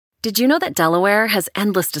Did you know that Delaware has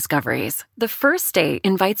endless discoveries? The first state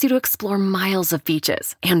invites you to explore miles of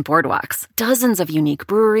beaches and boardwalks, dozens of unique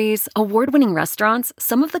breweries, award-winning restaurants,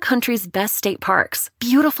 some of the country's best state parks,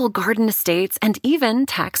 beautiful garden estates, and even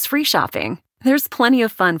tax-free shopping. There's plenty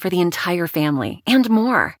of fun for the entire family and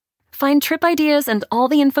more. Find trip ideas and all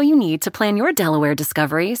the info you need to plan your Delaware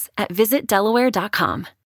discoveries at visitdelaware.com.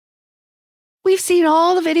 We've seen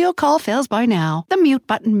all the video call fails by now. The mute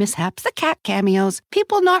button mishaps, the cat cameos,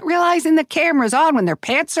 people not realizing the camera's on when their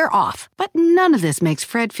pants are off. But none of this makes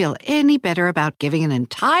Fred feel any better about giving an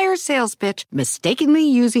entire sales pitch, mistakenly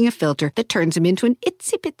using a filter that turns him into an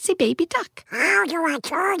itsy-bitsy baby duck. How do I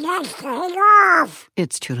turn this thing off?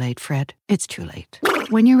 It's too late, Fred. It's too late.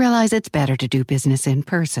 When you realize it's better to do business in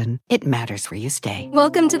person, it matters where you stay.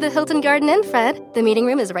 Welcome to the Hilton Garden Inn, Fred. The meeting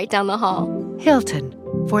room is right down the hall. Hilton,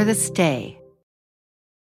 for the stay.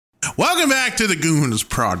 Welcome back to the Goons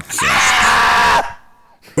podcast.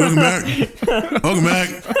 Welcome back. Welcome back.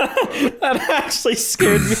 That actually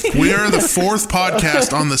scared me. We are the fourth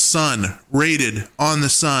podcast on the Sun, rated on the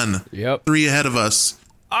Sun. Yep. 3 ahead of us.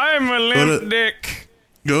 I'm a limp dick.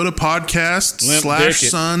 Go to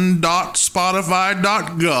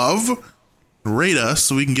podcast/sun.spotify.gov. Rate us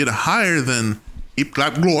so we can get higher than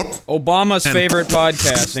Obama's favorite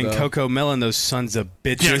podcast. And Coco Melon, those sons of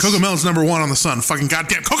bitches. Yeah, Coco Melon's number 1 on the Sun. Fucking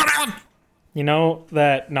goddamn Coco Melon! You know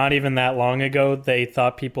that not even that long ago, they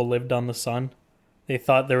thought people lived on the sun? They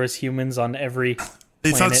thought there was humans on every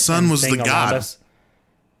They thought sun was the god.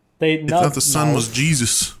 They thought the sun was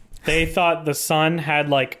Jesus. They thought the sun had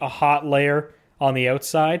like a hot layer on the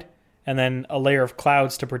outside and then a layer of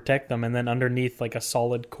clouds to protect them, and then underneath like a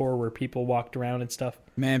solid core where people walked around and stuff.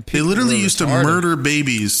 Man, they literally used to murder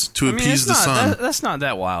babies to appease the sun. That's not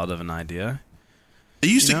that wild of an idea. They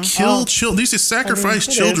used to kill children. They used to sacrifice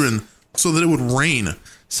children so that it would rain.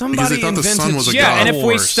 Because they thought the sun was a god. And if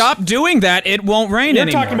we stop doing that, it won't rain anymore.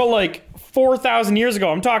 You're talking about like 4,000 years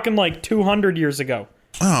ago. I'm talking like 200 years ago.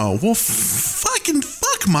 Oh, well, fucking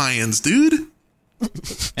fuck Mayans, dude.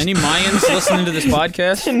 Any Mayans listening to this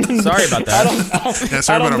podcast? Sorry about that.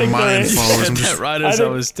 Sorry about our Mayan followers. I'm just right as I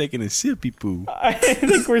was taking a sippy poo. I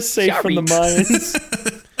think we're safe from the Mayans.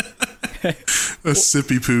 A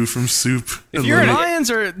sippy poo from soup. If you're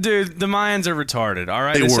Mayans are, dude, the Mayans are retarded. All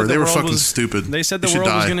right, they were fucking stupid. They said the world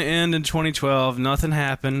was going to end in 2012. Nothing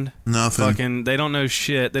happened. Nothing. Fucking, they don't know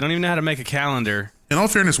shit. They don't even know how to make a calendar. In all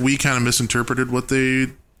fairness, we kind of misinterpreted what they.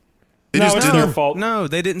 It's their fault. No,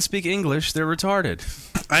 they didn't speak English. They're retarded.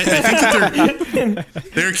 I think that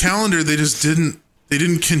their calendar, they just didn't. They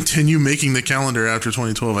didn't continue making the calendar after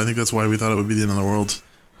 2012. I think that's why we thought it would be the end of the world.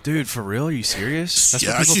 Dude, for real? Are you serious? That's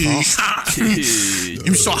yeah, what people thought?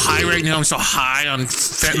 I'm so high right now. I'm so high on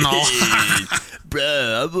fentanyl. Bro,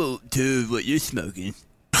 I won't do what you're smoking.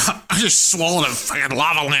 I just swallowed a fucking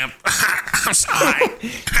lava lamp. I'm so high.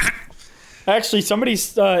 Actually, somebody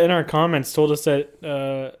in our comments told us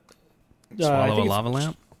that... swallow a lava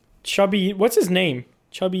lamp? Chubby... What's his name?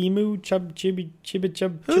 Chubby Emu? Chubby...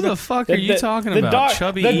 Who the fuck are you talking about?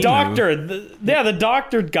 Chubby Emu? The doctor. The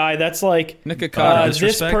doctor guy that's like...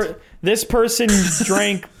 Nikocado. This person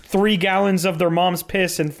drank 3 gallons of their mom's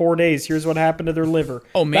piss in 4 days. Here's what happened to their liver.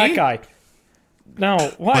 Oh, me? That guy. No,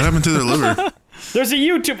 what? What happened to their liver? There's a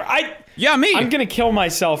YouTuber. Yeah, me. I'm going to kill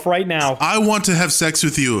myself right now. I want to have sex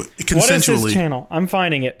with you consensually. What is his channel? I'm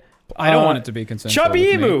finding it. I don't want it to be consensual. Chubby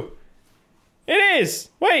Emu. It is.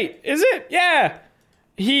 Wait, is it? Yeah.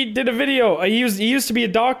 He did a video. He used to be a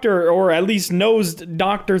doctor, or at least knows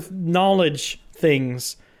doctor knowledge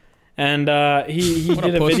things. And he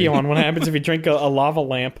did a video on what happens if you drink a lava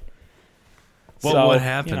lamp. What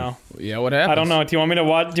happened? Yeah, what happened? I don't know. Do you want me to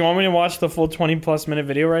watch? Do you want me to watch the full 20+ minute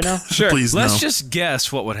video right now? Sure. Please, Let's just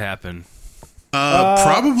guess what would happen.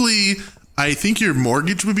 Probably, I think your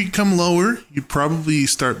mortgage would become lower. You'd probably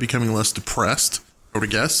start becoming less depressed, I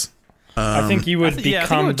would guess. I think you would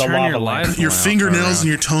become the lava lamp. Your fingernails and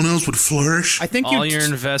your toenails would flourish. I think all your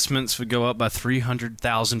investments would go up by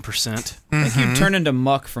 300,000%. I think you'd turn into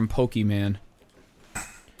Muck from Pokemon.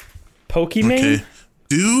 Pokemon? Okay.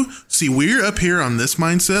 See, we're up here on this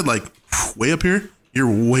mindset, like way up here. You're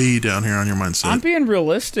way down here on your mindset. I'm being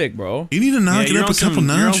realistic, bro. You need to knock it up a couple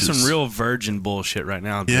notches. You're on some real virgin bullshit right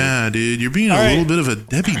now, dude. Yeah, dude. You're being a little bit of a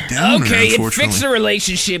Debbie Downer, Okay, unfortunately. it fixed a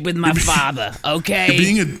relationship with my father, okay?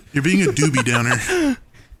 You're being a doobie downer.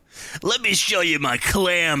 Let me show you my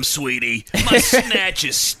clam, sweetie. My snatch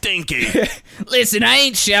is stinky. Listen, I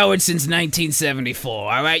ain't showered since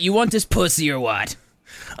 1974, all right? You want this pussy or what?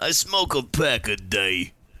 I smoke a pack a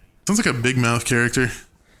day. Sounds like a Big Mouth character.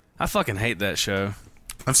 I fucking hate that show.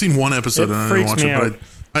 I've seen one episode and I didn't watch it, but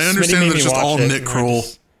I understand that it's just all Nick Kroll.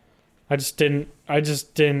 I just didn't. I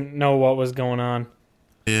just didn't know what was going on.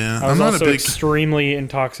 Yeah, I was I'm not also a big. extremely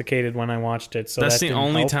intoxicated when I watched it. So That's that the didn't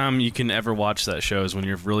only help. time you can ever watch that show is when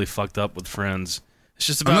you're really fucked up with friends. It's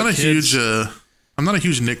just I'm about not a kids. huge. I'm not a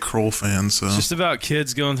huge Nick Kroll fan. So It's just about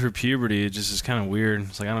kids going through puberty. It just is kind of weird.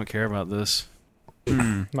 It's like I don't care about this.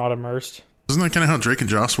 Not immersed. isn't that kind of how Drake and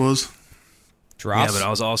Josh was? Dross. Yeah, but I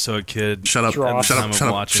was also a kid. Shut up! Dross. Shut up! Shut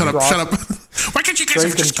up! Shut up! Dross. Shut up! Why can't you guys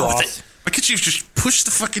Drake just and go with Dross. it? Why can't you just push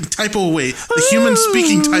the fucking typo away? The human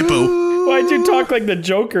speaking typo. Why'd you talk like the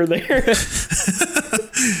Joker there?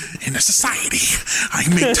 In a society, I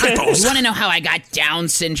make typos. You want to know how I got Down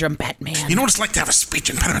syndrome, Batman? You know what it's like to have a speech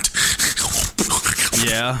impediment?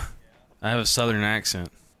 Yeah, I have a southern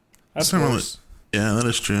accent. That's Sound like- worse. Yeah, that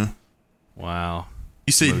is true. Wow.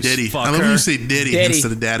 You say Loose daddy. I love when you say daddy Daddy.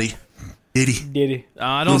 instead of daddy. Diddy. Diddy.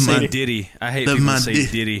 I don't Love say my- Diddy. I hate love people my that say di-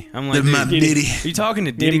 Diddy. I'm like, Love my dude, Diddy. are you talking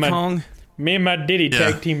to Diddy my- Kong? Me and my Diddy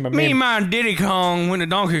Yeah. tag team. My Me man. and my Diddy Kong went to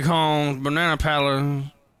Donkey Kong's Banana Palace.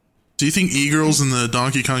 Do you think e-girls in the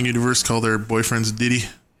Donkey Kong universe call their boyfriends Diddy?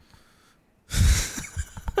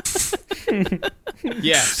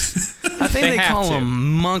 Yes. I think they have call to.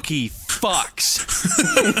 them monkey fucks.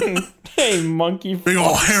 Hey, monkey. Big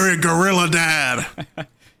ol' hairy gorilla dad.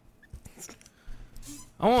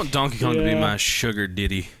 I want Donkey Kong to be Yeah. my sugar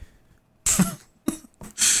Diddy. Yeah,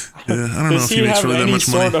 I don't know Does if he he makes have really that any much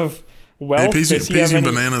sort money. of He wealth? pays Does he you have any?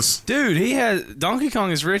 bananas. Dude, Donkey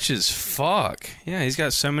Kong is rich as fuck. Yeah, he's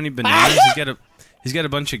got so many bananas. He's got a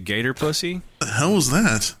bunch of gator pussy. What the hell was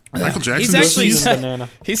that? Michael Jackson. He's does actually these? Gussie and banana.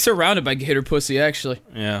 He's surrounded by gator pussy. Actually,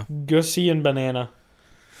 Yeah. Gussie and banana.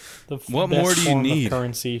 The What best more do you form of need?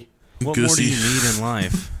 currency. What more do Goosey. you need in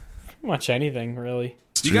life? Pretty much anything, really.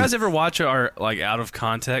 Do you guys ever watch our like out of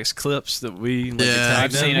context clips that we like Yeah. tag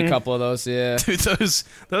I've them? seen a couple of those. Yeah. Dude,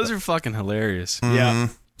 those are fucking hilarious. Yeah.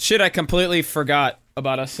 Shit, I completely forgot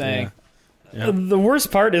about us saying. The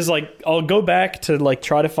worst part is, like, I'll go back to, like,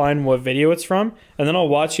 try to find what video it's from, and then I'll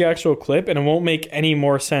watch the actual clip, and it won't make any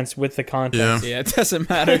more sense with the context. Yeah, it doesn't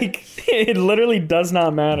matter. Like, it literally does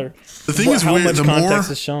not matter. The thing is how weird. much The context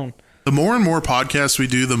more is shown. the more and more podcasts we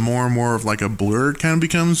do, the more and more of like a blur it kind of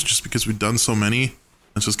becomes, just because we've done so many.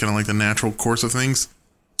 It's just kind of like the natural course of things.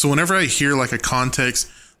 So whenever I hear like a context,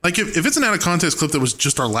 like if it's an out of context clip that was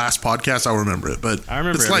just our last podcast, I'll remember it. But I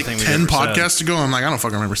remember it's like everything 10 we've ever said. podcasts ago. I'm like, I don't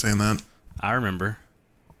fucking remember saying that. I remember.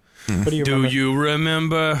 What do you Do remember? you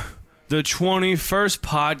remember the 21st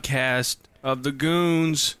podcast of the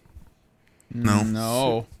Goons? No.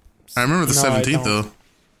 No. I remember the No, I 17th don't. though.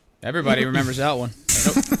 Everybody remembers that one.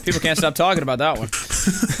 Nope. People can't stop talking about that one.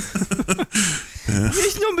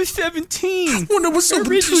 It's number 17. Wonder what's up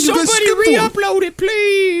with Somebody re-upload it,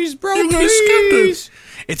 please, bro. Please.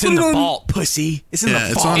 It's in the vault, pussy. It's in Yeah, the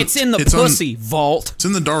it's vault. on- It's in the It's on- pussy vault. It's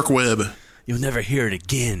in the dark web. You'll never hear it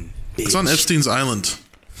again. It's on Epstein's Island.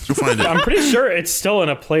 You'll find it. I'm pretty sure it's still in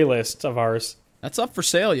a playlist of ours. That's up for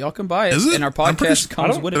sale. Y'all can buy it. Is it? And our I'm pretty podcast sure-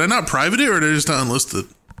 comes don't- with Did I it. not private it or did I just not unlist it?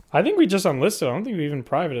 I think we just unlisted. I don't think we even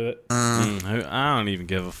privated it. I don't even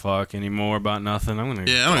give a fuck anymore about nothing. I'm gonna.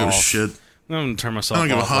 Yeah, I don't give a off. shit. I'm gonna turn myself I don't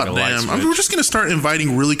give a off hot like a light damn. switch. We're just gonna start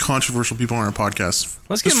inviting really controversial people on our podcast.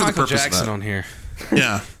 Let's Just get for the Michael purpose of Jackson that. on here.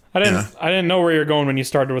 Yeah. I didn't. Yeah. I didn't know where you're going when you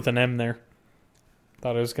started with an M there.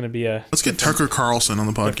 Thought it was going to be a Let's get Tucker Carlson on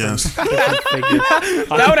the podcast. different figure.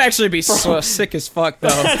 That would actually be so sick as fuck, though.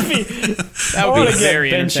 That I would want be to get very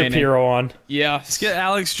Ben entertaining. Shapiro on. Yeah. Let's get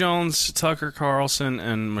Alex Jones, Tucker Carlson,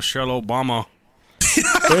 and Michelle Obama.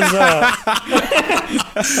 There's a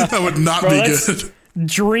That would not Bro, be that's- good.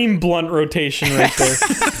 dream blunt rotation right there,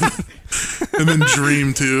 And then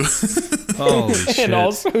Dream too. Holy shit. and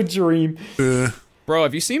also dream. Bro,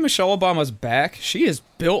 have you seen Michelle Obama's back? She is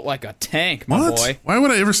built like a tank, my What? boy. Why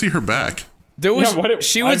would I ever see her back? There was Yeah,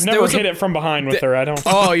 she I've was never there was hit a, it from behind with her. I don't.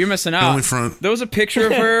 Oh, you're missing Only out. front. There was a picture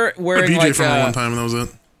of her I wearing BJ like from her one time and that was it.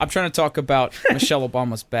 I'm trying to talk about Michelle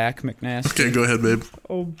Obama's back, McNasty. Okay, go ahead, babe.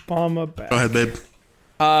 Obama back. Go ahead, babe.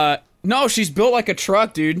 No, she's built like a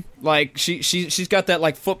truck, dude. Like she's got that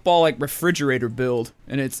like football like refrigerator build,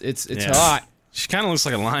 and it's Yeah. hot. She kind of looks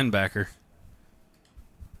like a linebacker.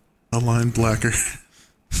 A line blacker.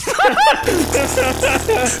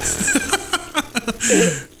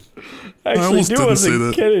 Actually, almost do didn't as say a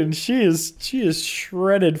that. kid, and she is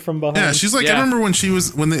shredded from behind. Yeah, she's like, Yeah. I remember when she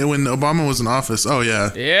was, when Obama was in office. Oh,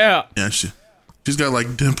 yeah. Yeah. Yeah, she's got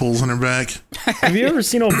like dimples on her back. Have you ever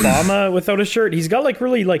seen Obama without a shirt? He's got like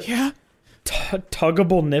really like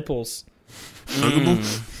tuggable nipples.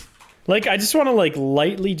 Tuggable? Like I just want to like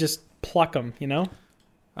lightly just pluck them, you know,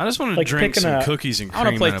 I just want to Like drink picking some a- cookies and I cream.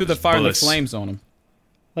 want to play out of through the his fire and the puss. flames on him.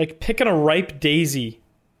 like picking a ripe daisy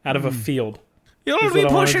out of a field. You'll Is be what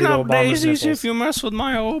I wanna pushing do to up Obama's daisies nipples. if you mess with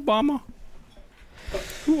my Obama.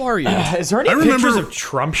 Who are you? Is there any I remember- pictures of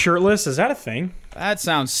Trump shirtless? Is that a thing? That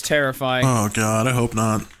sounds terrifying. Oh God, I hope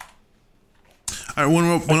not. When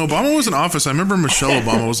Obama was in office, I remember Michelle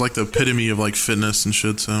Obama was like the epitome of like fitness and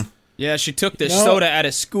shit. So Yeah, she took this soda out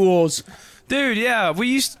of schools. Dude, yeah, we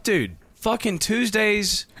used to, dude, fucking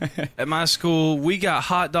Tuesdays at my school, we got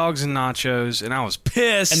hot dogs and nachos, and I was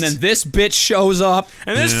pissed. And then this bitch shows up.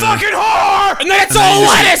 And this fucking whore! And then it's all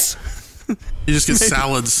lettuce! you just get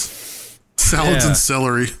salads and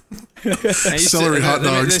celery. Celery hot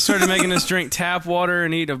dogs. They started making us drink tap water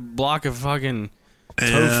and eat a block of fucking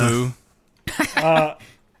tofu.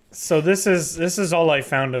 So this is all I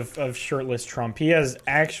found of shirtless Trump. He has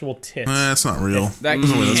actual tits. That's not real. That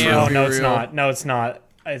Oh no, it's not. No, it's not.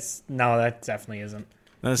 No, that definitely isn't.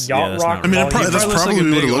 That's Yacht that's rock. not real. I mean, that's looks probably like a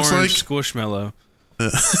what big it looks orange like. Squishmallow.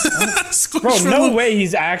 Bro, no way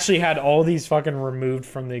he's actually had all these fucking removed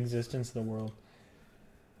from the existence of the world.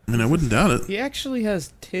 I mean, I wouldn't doubt it. He actually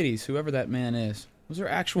has titties, whoever that man is. Those are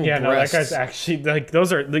actual Yeah, breasts. no, that guy's actually like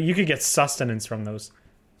those are. You could get sustenance from those.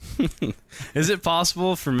 Is it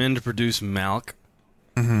possible for men to produce milk?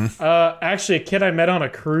 Actually, a kid I met on a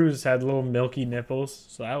cruise had little milky nipples,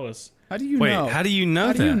 so that was. How do you Wait, know? how do you know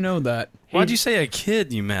How that? do you know that? Why'd you say a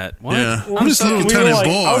kid you met? What? Yeah, I'm just a little We were tiny like,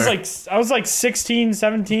 boy. I was like 16,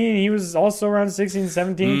 17. He was also around 16,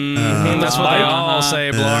 17. That's what they all Uh-huh.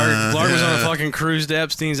 say, Blarg. Blarg was on a yeah. fucking cruise to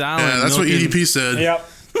Epstein's Island. Yeah, that's what milking- EDP said. Yep.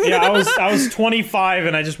 Yeah, I was 25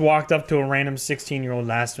 and I just walked up to a random 16-year-old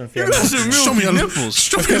and asked him if he had Show me nipples.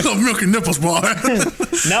 Show me your little milky nipples, boy.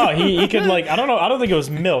 No, he could like I don't know. I don't think it was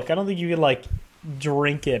milk. I don't think you could like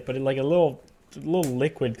drink it, but like a little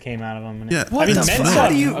liquid came out of him. And Yeah. I mean, men still How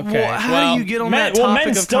do have, you? Okay, How well, do you get on men, that topic men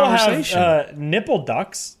of still conversation? have nipple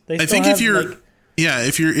ducts. They I still think have, if you're, like,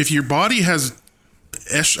 if your body has,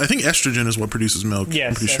 I think estrogen is what produces milk. I'm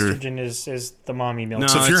yes, pretty sure. estrogen is the mommy milk. No,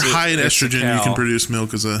 So if you're it's a- high in it's a estrogen, you cow. can produce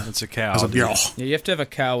milk as a It's a cow. as a dude. girl. Yeah, you have to have a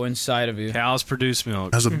cow inside of you. Cows produce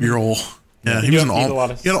milk. As a girl. Yeah, he You was have an to eat a lot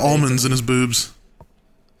of he had steak almonds in his boobs.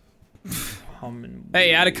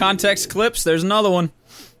 Hey, out of context clips, there's another one.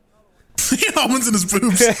 He had almonds in his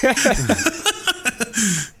boobs.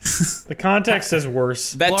 The context is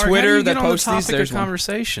worse. That Blarg, how do Twitter you that get on the posts these, topic there's of one.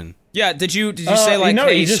 conversation. Yeah, did you say like, no,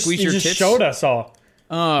 hey, he just, squeeze he your just tits? showed us all.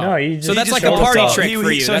 Oh. No, he just, So that's he like just a showed us party all. trick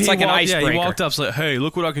for you. So That's he like an walked- icebreaker. Yeah, he walked up, like, "Hey,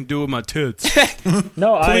 look what I can do with my tits."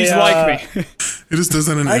 No, Please like me. He just does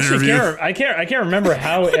that in an I actually interview. I can't remember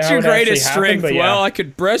how. What's how your it actually greatest happened, strength? but yeah. Well, I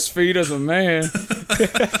could breastfeed as a man.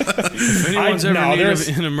 If anyone's ever no, needed there's-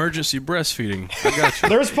 an emergency breastfeeding, I got you.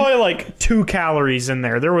 There was probably like 2 calories in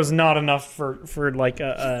there. There was not enough for like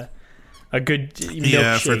a good milkshake.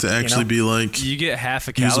 Yeah, for it to actually be like. You get half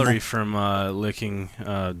a Usable. calorie from licking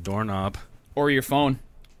doorknob. Or your phone.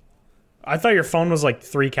 I thought your phone was like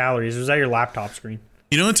 3 calories. Was that your laptop screen?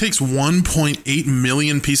 You know, it takes 1.8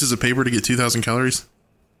 million pieces of paper to get 2,000 calories.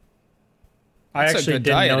 I That's a actually good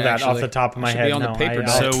didn't diet, know that off actually. the top of my Should head. be on the no, paper I-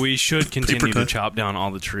 diet. So we should continue to cut. chop down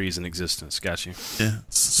all the trees in existence. Got you. Yeah,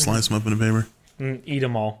 slice them up in a paper. eat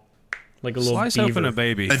them all like a little Slice beaver. open a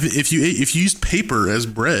baby. If you used paper as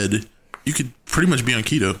bread, you could pretty much be on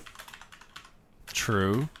keto.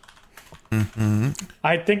 True.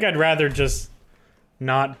 I think I'd rather just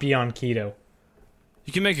not be on keto.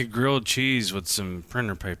 You can make a grilled cheese with some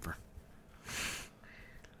printer paper.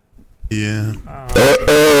 Yeah.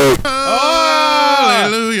 Oh!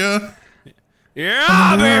 Hallelujah.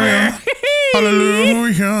 Yeah, baby.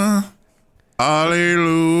 Hallelujah.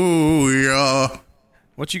 Hallelujah.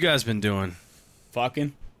 What you guys been doing?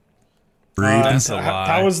 Fucking. That's a lie.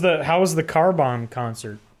 How was the Car Bomb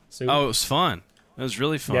concert? So, Oh, it was fun. It was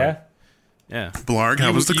really fun. yeah. Yeah. Blarg, how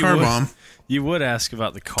You- was the you car would- bomb? You would ask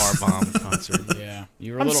about the car bomb concert. Yeah.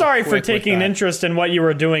 You were a I'm little sorry for quick with taking that. interest in what you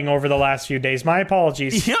were doing over the last few days. My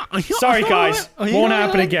apologies. Sorry, guys. Won't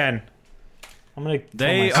happen again. I'm gonna. kill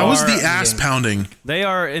They myself. How was are- the ass pounding? They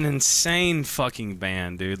are an insane fucking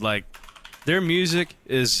band, dude. Like, their music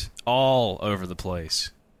is all over the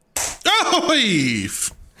place. Oh,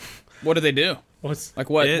 What do they do? What's Like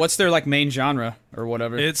what? It- What's their like main genre or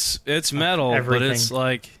whatever? It's metal, but Everything. it's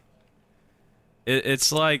like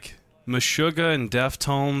it's like Meshuggah and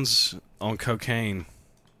Deftones on cocaine.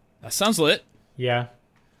 That sounds lit. yeah,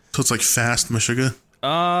 So it's like fast Meshuggah?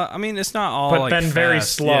 I mean, it's not all but like then very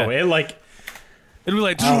fast, slow. yeah. It like It'd be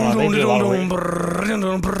like. I don't know, they do a lot of I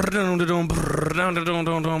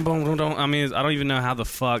mean, I don't even know how the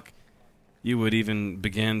fuck you would even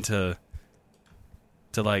begin to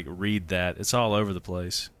like read that. It's all over the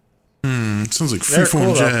place. It sounds like they're freeform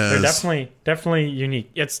cool though. jazz. They're definitely unique.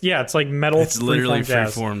 It's like metal. It's literally freeform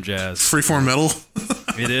jazz. freeform jazz. Freeform metal?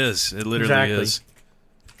 It is. It literally Exactly. is.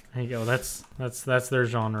 There you go. That's their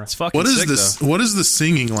genre. It's fucking What is sick, this? though. What is the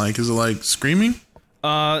singing like? Is it like screaming?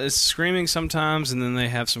 It's screaming sometimes, and then they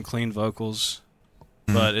have some clean vocals,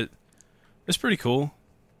 but it's pretty cool.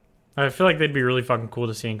 I feel like they'd be really fucking cool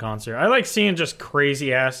to see in concert. I like seeing just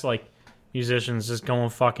crazy ass like musicians just going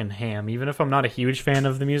fucking ham. Even if I'm not a huge fan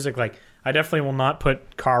of the music, like I definitely will not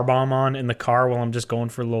put Car Bomb on in the car while I'm just going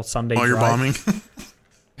for a little Sunday While you're drive.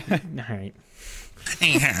 bombing? All right.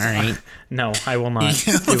 Alright. No, I will not. I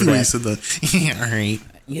do love the way you that. said that.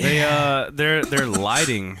 Alright. Their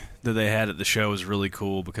lighting that they had at the show was really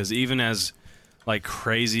cool because even as like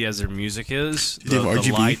crazy as their music is, Did you have the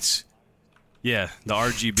RGB? lights, yeah, the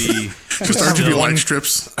RGB, Just RGB light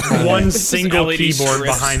strips. One single LED keyboard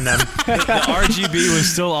strips. behind them. the RGB was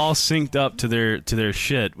still all synced up to their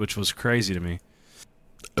shit, which was crazy to me.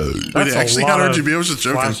 Wait, That's it a actually lot got of RGB. I was just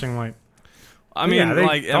joking. flashing light. I mean, Yeah,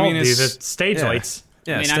 they all do. it's The stage yeah. lights.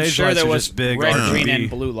 Yeah, I mean, stage I'm sure lights there are was just big red, RGB. green, and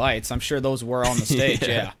blue lights. I'm sure those were on the stage.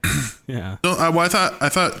 Yeah. Yeah. Yeah. No, I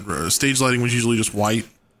thought stage lighting was usually just white.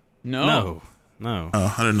 No.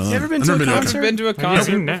 Oh, I didn't know that. You ever been I've to never a concert? Been to a Have you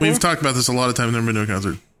concert? seen that? We've talked about this a lot of times. Never been to a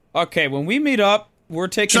concert. Okay, when we meet up, we're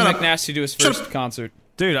taking Shut up. McNasty to his Shut first up. concert.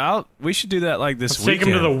 Dude, we should do that like this Let's take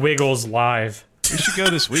weekend. him to the Wiggles live. We should go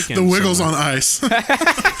this weekend. The Wiggles somewhere. on ice.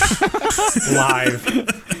 Live.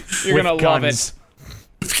 You're with gonna love guns.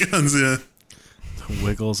 it. Guns, yeah. The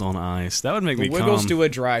Wiggles on ice. That would make The me Wiggles calm. do a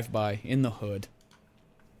drive-by in the hood.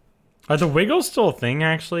 Are the Wiggles still a thing,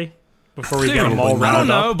 actually? Before we Dude, get them all I I don't rounded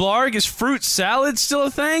know, up. Blarg. Is fruit salad still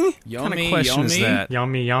a thing? What kind Yummy, of question is yummy. that?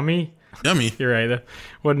 Yummy, yummy. Yummy. You're right.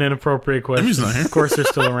 What an inappropriate question. Yummy's not here. Of course they're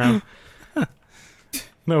still around.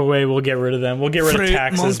 No way we'll get rid of them. We'll get rid Fruit of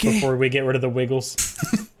taxes monkey. before we get rid of the Wiggles.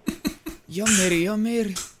 Yummy,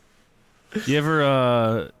 yummy. You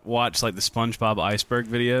ever watch like the SpongeBob iceberg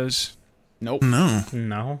videos? Nope. No.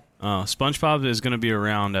 No. SpongeBob is going to be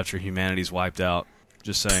around after humanity's wiped out.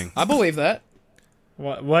 Just saying. I believe that.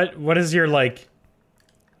 What is your, like...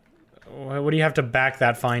 What do you have to back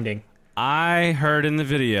that finding? I heard in the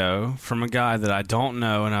video from a guy that I don't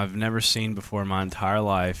know and I've never seen before in my entire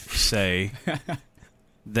life say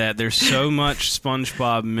that there's so much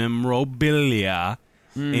SpongeBob memorabilia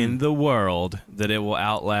in the world that it will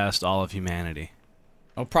outlast all of humanity.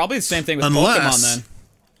 Oh, probably the same thing with Pokemon then.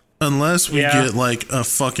 Unless we Yeah. get like a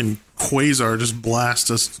fucking quasar just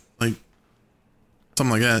blast us, like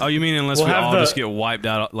something like that. Oh, you mean unless We'll we have all the- just get wiped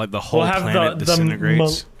out, like the whole We'll have planet the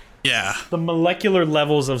disintegrates? Yeah. The molecular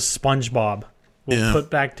levels of SpongeBob will Yeah.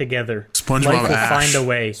 put back together. SpongeBob Life will Ash. find a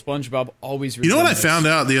way. SpongeBob always. You know what I regenerates. found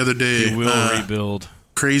out the other day? It will rebuild.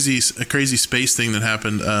 A crazy space thing that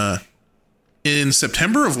happened. In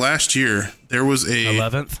September of last year, there was a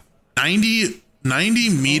 11th? 90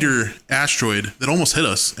 meter asteroid that almost hit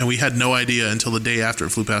us, and we had no idea until the day after it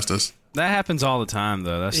flew past us. That happens all the time,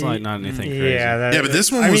 though. That's like not anything crazy. Yeah, Yeah, but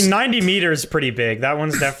this one I was- mean, 90 meters is pretty big. That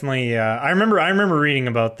one's definitely. I remember reading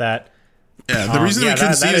about that. Yeah, the reason yeah, we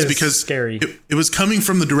couldn't that see it is is because scary. It was coming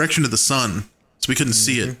from the direction of the sun, so we couldn't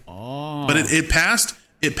see it. Oh. But it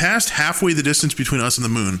passed halfway the distance between us and the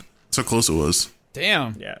moon. That's how close it was.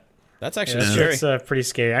 Damn. Yeah, That's actually yeah, scary. that's pretty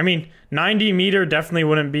scary. I mean, 90 meter definitely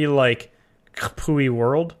wouldn't be like Kapui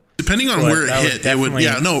World. Depending on But where it that would hit, it would. definitely-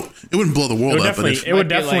 Yeah, no, it wouldn't blow the It world would up. But definitely, if, it would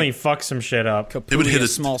Might be definitely like- fuck some shit up. It would hit a a-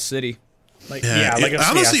 small city. Like, yeah, like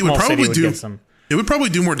honestly, it would small city probably do. get some. It would probably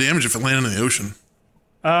do more damage if it landed in the ocean.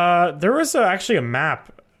 There was actually a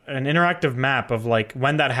map, an interactive map of like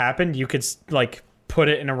when that happened. You could like put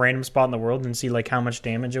it in a random spot in the world and see like how much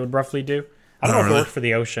damage it would roughly do. I don't know if really? it worked for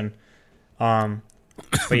the ocean.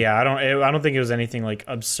 But yeah, I don't think it was anything like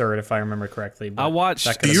absurd if I remember correctly. But I watched-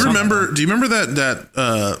 that Do could've you been remember? something. Do you remember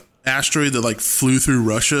that asteroid that like flew through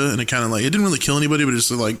Russia and it kind of like it didn't really kill anybody, but it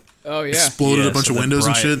just like Oh yeah. exploded Yeah, a bunch so of the windows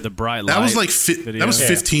and bright- shit. the bright that was light like video. that was Yeah.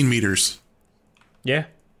 15 meters. Yeah,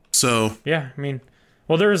 So yeah. I mean,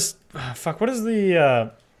 well, there's fuck. What is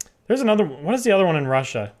the? There's another. What is the other one in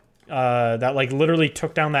Russia? That like literally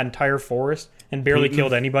took down that entire forest and barely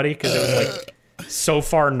killed anybody because it was like so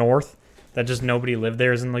far north that just nobody lived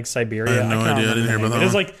there. It's in like Siberia. I have no can't idea. I remember didn't the hear about name. that It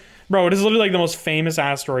is one. like, bro, it is literally like the most famous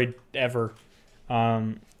asteroid ever.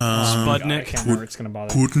 God, I Sputnik. can't remember. It's gonna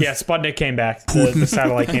bother. Putin. Yeah, Sputnik came back. The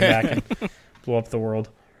satellite came back and blew up the world.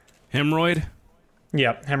 Hemorrhoid?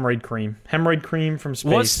 Yep, hemorrhoid cream. Hemorrhoid cream from space.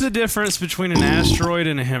 What's the difference between an asteroid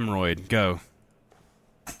and a hemorrhoid? Go.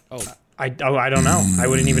 I don't know. I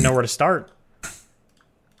wouldn't even know where to start.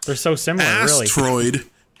 They're so similar, really. asteroid,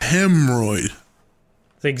 hemorrhoid,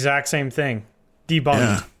 The exact same thing. Debunked.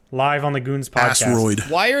 Yeah. Live on the Goons podcast. asteroid.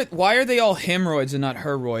 Why are they all hemorrhoids and not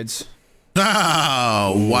heroids?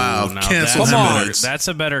 Oh, wow. Ooh, now Cancel that's a better- hemorrhoids. That's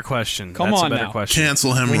a better question. Come That's on a better now. question.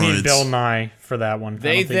 Cancel We hemorrhoids. need Bill Nye for that one.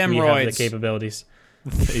 They, I don't think them we have roids. the capabilities.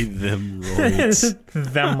 They them roids.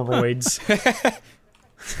 Them roids.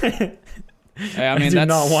 Hey, I I mean, do that's,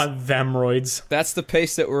 not want them roids. that's the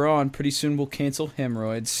pace that we're on. Pretty soon we'll cancel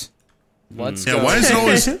hemorrhoids. Let's Yeah, go. why is it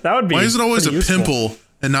always That would be why is it always a pretty useful. pimple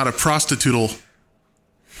and not a prostitutal?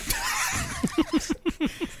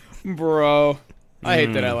 Bro. I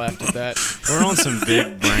hate that I laughed at that. We're on some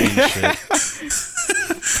big brain shit.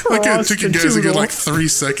 Like it took you guys a good Prostitutal. like 3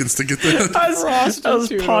 seconds to get that. I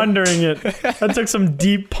was pondering it. That took some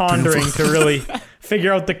deep pondering to really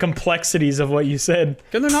figure out the complexities of what you said.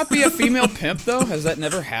 Can there not be a female pimp, though? Has that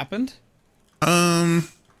never happened? Well,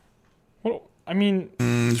 I mean,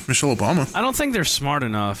 Michelle Obama. I don't think they're smart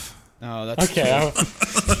enough. Oh, that's okay,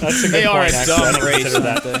 that's a good They are point, a actually. I dumb didn't race, consider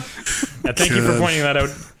aren't that. they? Yeah, thank you for Good. pointing that out.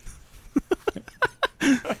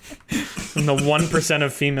 And the 1%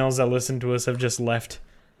 of females that listen to us have just left.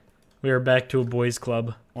 We are back to a boys'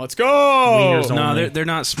 club. Let's go! Wieners No, only. they're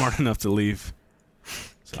not smart enough to leave.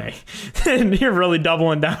 Okay. You're really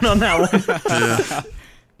doubling down on that one. Yeah.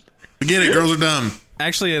 Forget it, girls are dumb.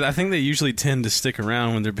 Actually, I think they usually tend to stick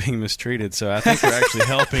around when they're being mistreated, so I think we're actually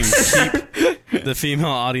helping keep the female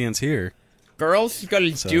audience here. Girls, you got a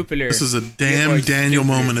dupeler. This is a damn like Daniel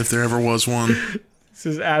stupid. moment if there ever was one. This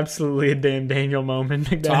is absolutely a damn Daniel moment.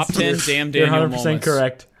 Top 10 You're- damn You're Daniel 100% moments.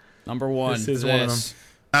 correct. Number one. This is one of them.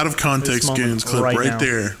 Out of context, This moment Goons clip right right, now.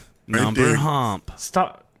 there. Right Number there. hump.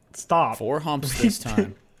 Stop. 4 humps this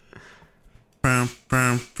time. Brum,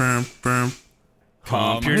 brum, brum, brum.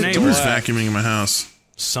 Hump your Neighbor. Who's neighbor. vacuuming in my house?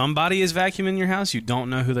 Somebody is vacuuming your house. You don't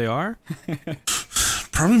know who they are.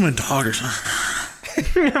 Probably my dog or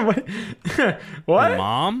something. What?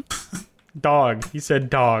 Mom. Dog. You said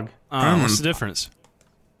dog. What's the difference?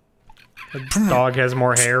 Dog has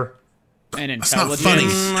more hair. And That's not intelligence. funny.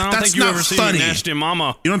 I don't That's think you not ever seen funny. McNasty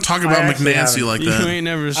Mama. You don't talk about actually McNasty haven't. like You that. ain't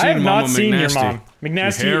never seen I have Mama not seen your McNasty. mom.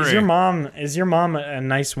 McNasty, You're is your mom a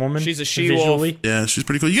nice woman? She's a she-wolf. visually? Yeah, she's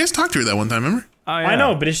pretty cool. You guys talked to her that one time, remember? Oh, yeah. I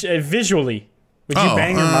know, but visually. Would you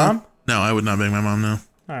bang your mom? No, I would not bang my mom, no.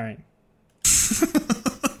 All right.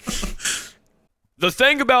 The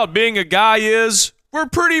thing about being a guy is, we're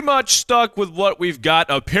pretty much stuck with what we've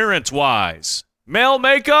got appearance-wise. Male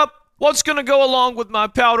makeup? What's gonna go along with my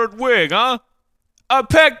powdered wig, huh? A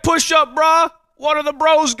pec push-up bra? What are the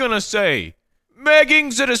bros gonna say?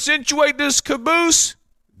 Meggings that accentuate this caboose?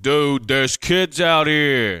 Dude, there's kids out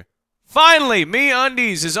here. Finally,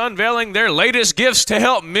 MeUndies is unveiling their latest gifts to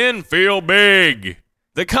help men feel big.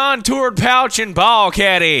 The contoured pouch and ball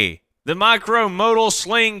caddy. The micromodal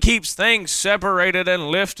sling keeps things separated and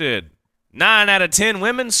lifted. 9 out of 10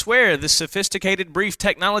 women swear this sophisticated brief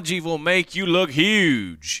technology will make you look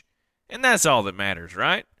huge. And that's all that matters,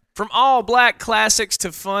 right? From all black classics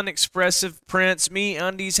to fun, expressive prints,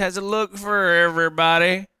 MeUndies has a look for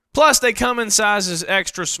everybody. Plus, they come in sizes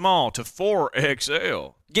extra small to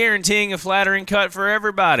 4XL, guaranteeing a flattering cut for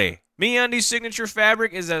everybody. MeUndies' signature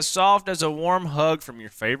fabric is as soft as a warm hug from your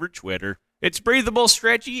favorite Twitter. It's breathable,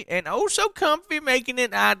 stretchy, and oh so comfy, making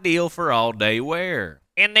it ideal for all-day wear.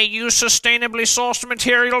 And they use sustainably sourced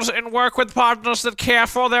materials and work with partners that care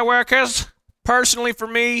for their workers. Personally, for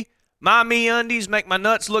me, my MeUndies make my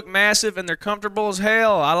nuts look massive and they're comfortable as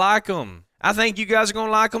hell. I like them. I think you guys are going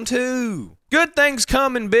to like them too. Good things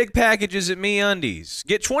come in big packages at MeUndies.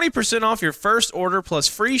 Get 20% off your first order plus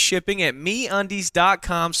free shipping at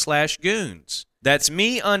MeUndies.com/goons. That's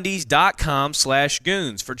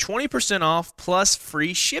MeUndies.com/goons for 20% off plus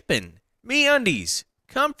free shipping. MeUndies.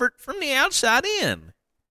 Comfort from the outside in.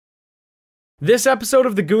 This episode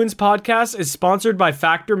of the Goons Podcast is sponsored by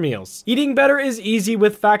Factor Meals. Eating better is easy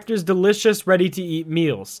with Factor's delicious, ready-to-eat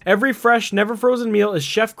meals. Every fresh, never-frozen meal is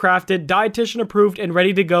chef-crafted, dietitian-approved, and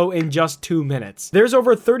ready to go in just 2 minutes. There's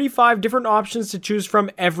over 35 different options to choose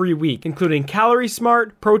from every week, including Calorie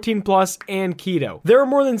Smart, Protein Plus, and Keto. There are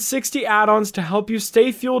more than 60 add-ons to help you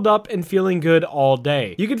stay fueled up and feeling good all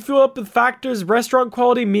day. You can fuel up with Factor's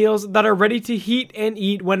restaurant-quality meals that are ready to heat and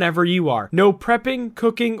eat whenever you are. No prepping,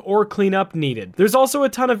 cooking, or cleanup needed. There's also a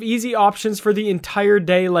ton of easy options for the entire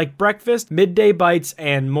day like breakfast, midday bites,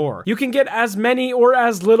 and more. You can get as many or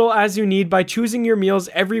as little as you need by choosing your meals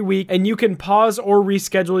every week, and you can pause or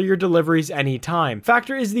reschedule your deliveries anytime.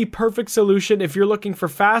 Factor is the perfect solution if you're looking for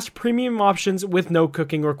fast, premium options with no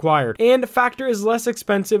cooking required. And Factor is less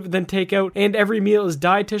expensive than takeout, and every meal is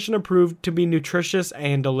dietitian approved to be nutritious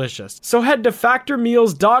and delicious. So head to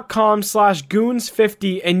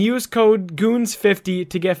factormeals.com/goons50 and use code goons50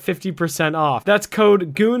 to get 50% off. That's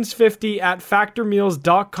code goons50 at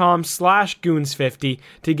factormeals.com/goons50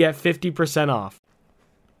 to get 50% off.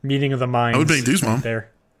 Meeting of the minds. I would bang Dude's mom. There.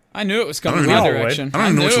 I knew it was coming I in don't my even know. direction. I don't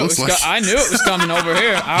even know what she looks like. I knew it was coming over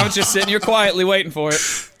here. I was just sitting here quietly waiting for it.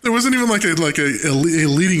 There wasn't even like a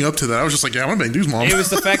leading up to that. I was just like, yeah, I want to bang Dude's mom. It was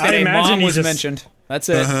the fact that I a imagine mom he was just- mentioned. That's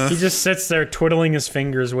it. He just sits there twiddling his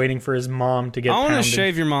fingers, waiting for his mom to get I want pounded. to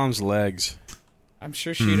shave your mom's legs. I'm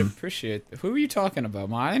sure she'd appreciate. Who are you talking about?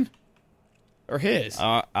 Mine or his?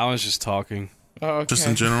 I was just talking. Oh, okay. Just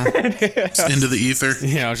in general. Just into the ether.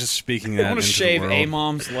 Yeah, I was just speaking that I want into to shave the a world.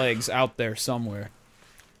 mom's legs out there somewhere.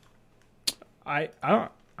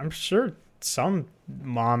 I'm sure some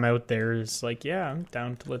mom out there is like, yeah, I'm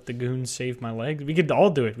down to let the goons shave my legs. We could all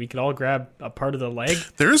do it. We could all grab a part of the leg.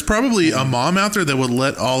 There is probably a mom out there that would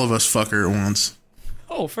let all of us fuck her at once.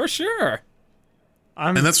 Oh, for sure.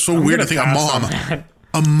 And that's so weird to think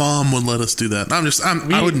a mom would let us do that.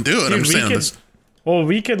 I wouldn't do it. Dude, I'm just saying could, this. Well,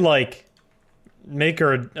 we could like make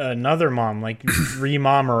her another mom, like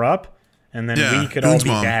re-mom her up, and then we could all Goon's be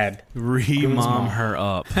mom. dad. Re-mom her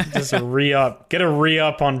up. Just a re-up. Get a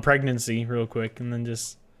re-up on pregnancy real quick, and then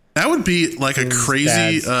just... That would be like a Goon's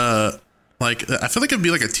crazy, dads. I feel like it'd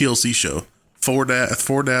be like a TLC show. Four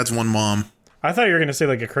dads, one mom. I thought you were going to say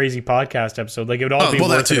like a crazy podcast episode. Like it would all be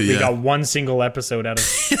worth it if we got one single episode out of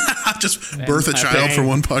just birth a child for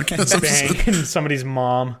one podcast episode. Bang somebody's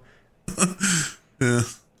mom. Yeah.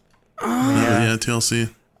 Yeah,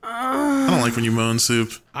 TLC. I don't like when you moan,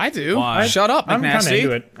 Soup. I do. Why? Shut up, I'm kind of McNasty.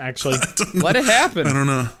 into it, actually. Let it happen. I don't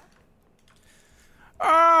know.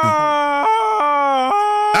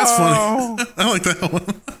 That's funny. I like that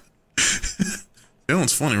one. That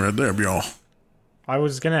one's funny right there, y'all. I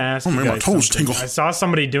was going to ask Oh, you man, my guys toes something. tingle. I saw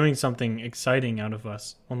somebody doing something exciting out of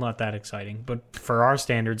us. Well, not that exciting, but for our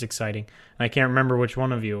standards, exciting. And I can't remember which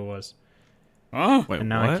one of you it was. Oh, Wait, And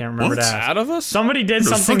now what? I can't remember to ask. out of us? Somebody did What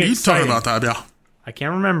the something fuck are you exciting. talking about that, y'all? I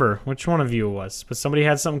can't remember which one of you it was, but somebody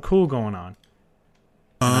had something cool going on.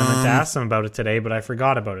 And I meant to ask them about it today, but I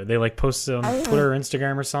forgot about it. They like posted on Twitter or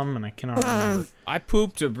Instagram or something, and I cannot remember. I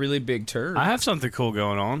pooped a really big turd. I have something cool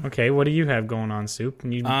going on. Okay, what do you have going on, Soup?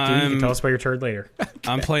 And you can tell us about your turd later.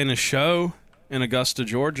 I'm playing a show in Augusta,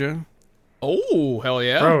 Georgia. Oh, hell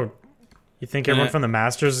yeah. Bro, you think everyone from the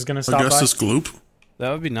Masters is going to stop Augustus by? Gloop?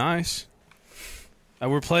 That would be nice.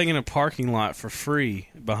 We're playing in a parking lot for free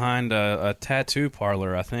behind a tattoo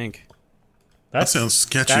parlor, I think. That sounds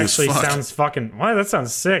sketchy That as actually fuck. sounds fucking... Why? That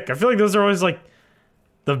sounds sick. I feel like those are always like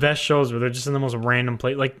the best shows where they're just in the most random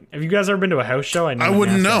place. Like, have you guys ever been to a house show? I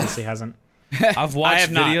wouldn't know. Obviously hasn't. I've watched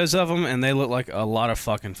have not. videos of them, and they look like a lot of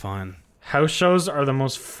fucking fun. House shows are the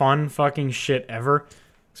most fun fucking shit ever.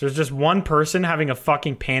 So there's just one person having a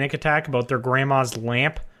fucking panic attack about their grandma's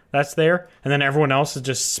lamp that's there, and then everyone else is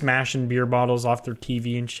just smashing beer bottles off their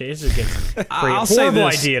TV and shit. It gets crazy. I'll say Horrible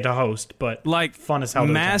this, idea to host, but like fun as hell. to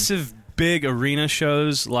attend. massive big arena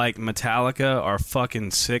shows like Metallica are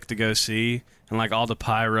fucking sick to go see, and like all the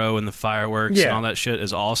pyro and the fireworks and all that shit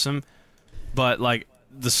is awesome. But like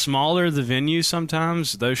the smaller the venue,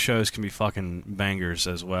 sometimes those shows can be fucking bangers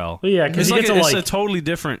as well. Well, yeah, 'cause it's you like get to, it's like- a totally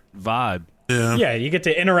different vibe. Yeah, you get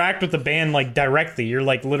to interact with the band like directly. You're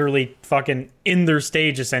like literally fucking in their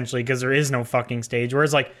stage essentially because there is no fucking stage.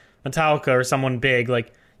 Whereas like Metallica or someone big,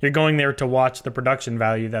 like you're going there to watch the production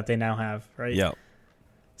value that they now have, right? Yep.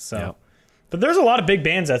 So, Yep. but there's a lot of big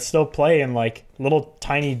bands that still play in like little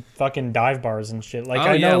tiny fucking dive bars and shit. Like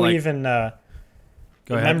Oh, I yeah, know like- even Go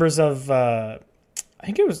ahead. members of I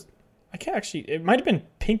think it was it might have been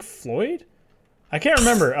Pink Floyd. I can't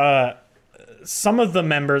remember. Some of the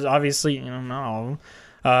members, obviously, you know, not all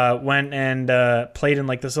of them, went and played in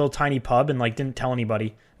like this little tiny pub and like didn't tell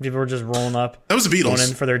anybody. People were just rolling up. That was the Beatles. Going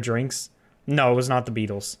in for their drinks. No, it was not the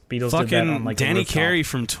Beatles. Beatles did that Fucking on like a Danny rooftop. Carey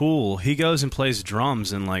from Tool. He goes and plays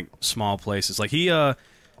drums in like small places. Like he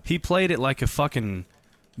played at like a fucking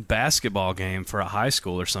basketball game for a high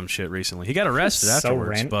school or some shit recently. He got arrested So afterwards,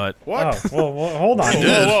 random. but Oh, well, hold on. did.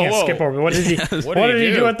 Can't skip over. What did he? what did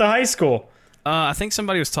he do at the high school? I think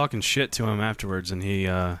somebody was talking shit to him afterwards, and he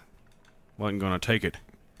wasn't going to take it.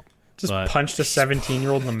 Just But- punched a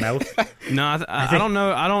 17-year-old in the mouth. No, I don't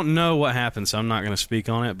know. I don't know what happened, so I'm not going to speak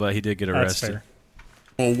on it. But he did get That's arrested. fair.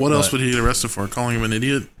 Well, what else But- would he get arrested for? Calling him an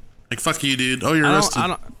idiot? Like, fuck you, dude. Oh, you're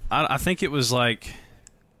arrested. I think it was like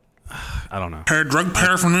I don't know. Drug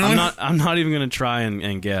paraphernalia? I'm not even going to try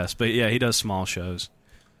and guess. But yeah, he does small shows.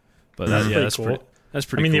 But That's yeah, pretty that's cool. pretty. That's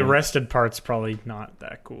pretty. I mean, cool. the arrested part's probably not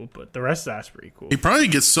that cool, but the rest of that's pretty cool. He probably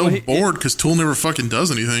gets so bored because Tool never fucking does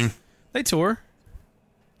anything. They tour.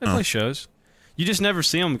 They play shows. You just never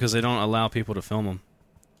see them because they don't allow people to film them.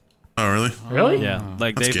 Oh, really? Really? Yeah,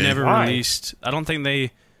 like That's they've gay. never Why? released. I don't think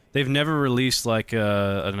they've never released like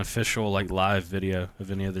an official like live video of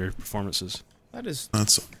any of their performances. That's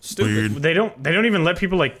stupid. weird. They don't even let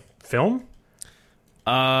people like film.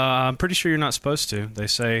 I'm pretty sure you're not supposed to. They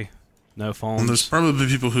say no phones. And there's probably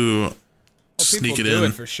people who sneak people it do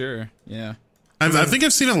in. it for sure. Yeah. I think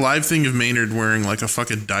I've seen a live thing of Maynard wearing like a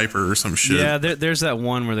fucking diaper or some shit. Yeah, there's that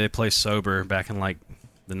one where they play sober back in like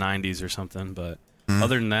the 90s or something. But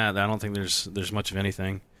other than that, I don't think there's much of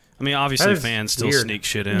anything. I mean, obviously fans still weird. sneak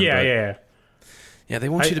shit in. Yeah. Yeah, they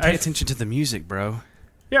want you to pay attention to the music, bro.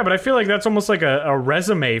 Yeah, but I feel like that's almost like a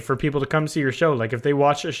resume for people to come see your show. Like if they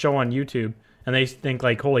watch a show on YouTube and they think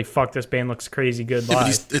like, holy fuck, this band looks crazy good Yeah,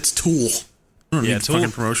 live. but it's Tool. I don't need Tool.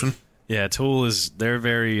 fucking promotion. Yeah, Tool they're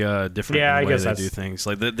very different Yeah, I in the way guess they that's- do things.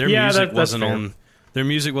 Like their Yeah, music that's wasn't fair. on their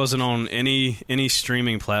music wasn't on any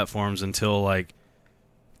streaming platforms until like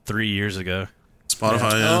 3 years ago.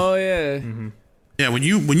 Spotify. Yeah. Oh yeah. Yeah, when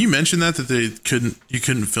you mentioned that you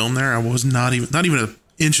couldn't film there, I was not even an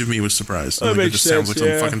inch of me was surprised. Like, it makes just sounds like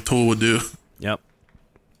sense, something fucking Tool would do. Yep.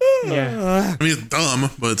 Yeah. I mean, it's dumb,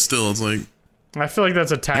 but still, it's like I feel like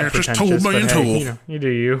that's a tad Yeah, just pretentious, Tool but being hey, Tool. you do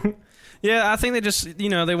you. Yeah, I think they just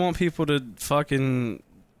they want people to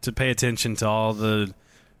to pay attention to all the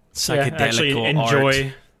psychedelic actually enjoy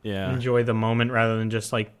art. Yeah. enjoy the moment rather than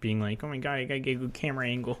just like being like, oh my god, I gotta get a good camera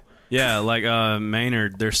angle. Yeah, like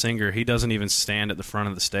Maynard, their singer, he doesn't even stand at the front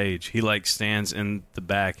of the stage. He like stands in the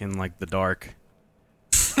back in like the dark.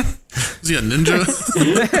 is he a ninja?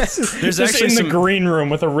 There's Just actually in some the green room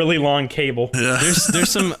with a really long cable. Yeah. there's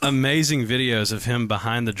some amazing videos of him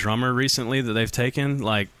behind the drummer recently that they've taken.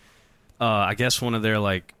 Like, I guess one of their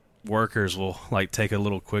like workers will like take a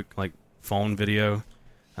little quick like phone video.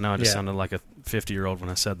 I know I just sounded like a 50-year-old when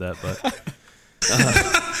I said that, but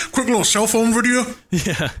Quick little cell phone video.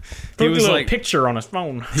 yeah, He he was little like picture on his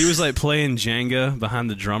phone. he was like playing Jenga behind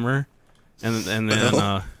the drummer, and then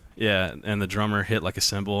and the drummer hit like a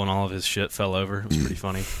cymbal and all of his shit fell over. It was pretty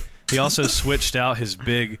funny. He also switched out his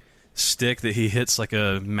big stick that he hits like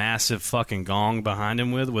a massive fucking gong behind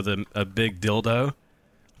him with a big dildo,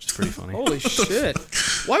 which is pretty funny. Holy shit!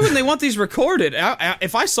 Why wouldn't they want these recorded?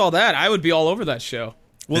 If I saw that, I would be all over that show.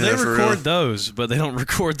 Well, Yeah, they for record real. those, but they don't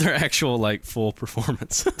record their actual like full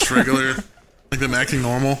performance. It's regular, like them acting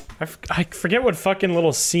normal. I forget what fucking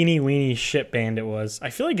little seeny weeny shit band it was. I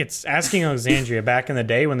feel like it's Asking Alexandria back in the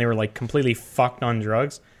day when they were like completely fucked on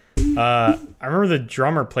drugs. I remember the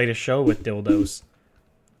drummer played a show with dildos,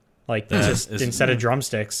 like That just is- instead of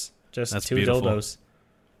drumsticks, just That's two beautiful. dildos.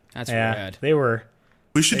 That's Yeah, rad. they were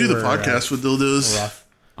We should They do the were, podcast with dildos. rough.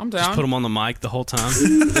 I'm Just down. put them on the mic the whole time,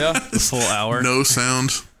 Yeah. the full hour. No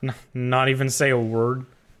sound. Not even say a word,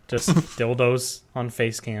 just dildos on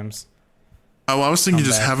face cams. Oh, I was thinking I'm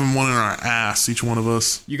just back. having one in our ass, each one of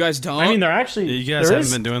us. You guys don't. I mean, they're actually. You guys there haven't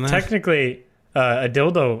is been doing that? Technically, a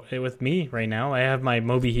dildo with me right now. I have my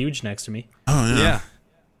Moby Huge next to me. Oh yeah. Yeah.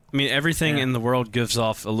 I mean, everything Yeah. in the world gives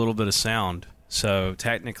off a little bit of sound, so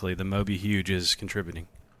technically the Moby Huge is contributing.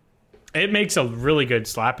 It makes a really good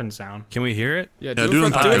slapping sound. Can we hear it? yeah, Yeah, do do it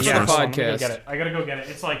it for, do it for for us. the hold on, let me go podcast. get it. I gotta go get it.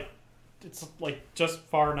 It's like just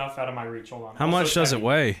far enough out of my reach. Hold on. How Also much does it heavy.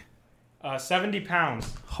 weigh? 70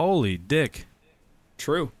 pounds. Holy dick.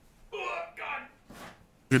 True.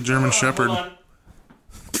 Good German Shepherd. Hold on.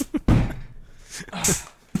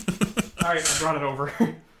 All right, I brought it over. Give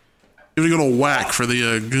it a good old whack for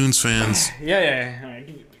the Goons fans. yeah. All right,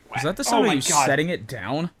 give me a whack. Is that the Oh sound my of you God. setting it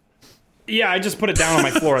down? Yeah, I just put it down on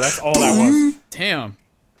my floor. That's all that was. Damn.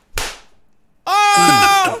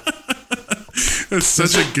 It's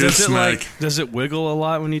such a good smack. Does it wiggle a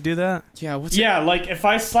lot when you do that? Yeah. What's Yeah, like if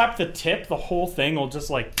I slap the tip, the whole thing will just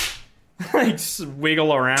like just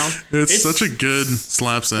wiggle around. It's such a good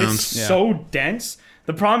slap sound. It's so dense.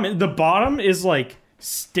 The problem, the bottom is like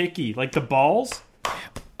sticky. Like the balls,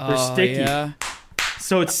 they're sticky. Yeah.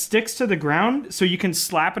 So it sticks to the ground. So you can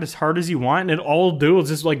slap it as hard as you want, and it all it'll do is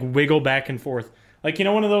just like wiggle back and forth. Like you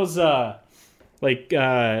know one of those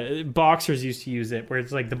boxers used to use it, where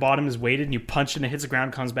it's like the bottom is weighted and you punch it and it hits the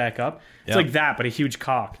ground, comes back up. It's Yep. like that, but a huge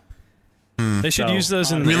cock. They should So, use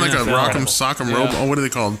those in I the mean, like a NFL. rock'em sock'em rope. Oh, what are they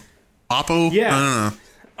called? Boppo? Yeah. I don't know.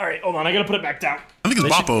 All right, hold on. I gotta put it back down. I think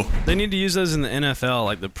it's Boppo. They need to use those in the NFL,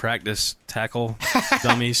 like the practice tackle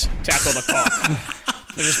dummies. Tackle the cock.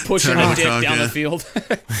 They're just pushing Tackle a the dick cock, down yeah. the field.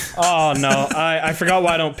 Oh no, I forgot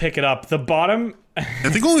why I don't pick it up. The bottom, I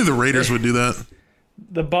think only the Raiders would do that.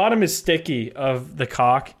 the bottom is sticky of the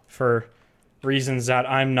cock for reasons that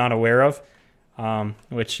I'm not aware of,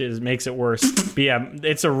 which makes it worse. But yeah,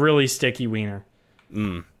 it's a really sticky wiener.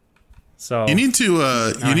 So You need to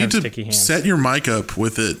I have sticky hands. set your mic up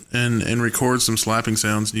with it and record some slapping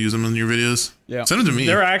sounds and use them in your videos. Yeah. Send them to me.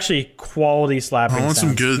 they're actually quality slapping I want some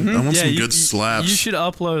sounds. good. I want some you, good slaps. You should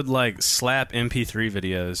upload like slap MP3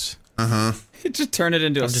 videos. Just turn it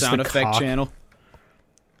into a just sound the effect cock. channel.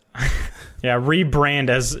 Yeah, rebrand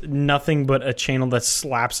as nothing but a channel that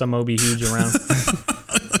slaps a Moby Huge around.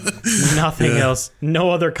 Nothing else. No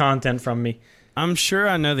other content from me. I'm sure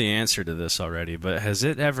I know the answer to this already, but has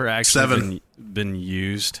it ever actually been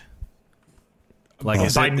used? Like,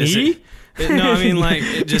 is by it, me? is it, no, I mean, like,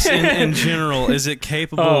 just in general, is it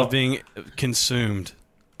capable of being consumed?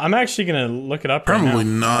 I'm actually gonna look it up. Probably right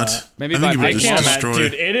now. not. Maybe I think by it would I just can't destroy.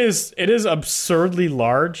 imagine, dude. It is absurdly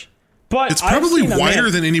large, but It's probably I've seen a wider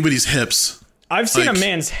man- than anybody's hips. I've seen like- a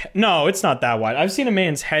man's. No, it's not that wide. I've seen a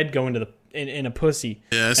man's head go into the in a pussy.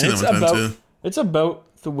 Yeah, I've And seen that it's one time about, too. It's about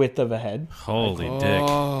the width of a head. Holy dick.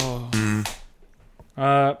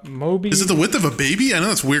 Moby. Is it the width of a baby? I know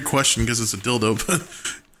that's a weird question because it's a dildo, but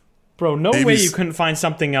Bro, no way Babies- you couldn't find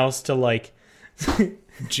something else to like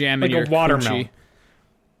Jam like in a your watermelon. coochie.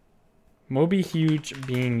 Moby Huge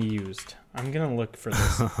being used. I'm gonna look for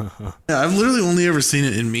this. yeah, I've literally only ever seen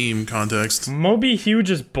it in meme context. Moby Huge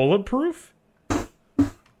is bulletproof?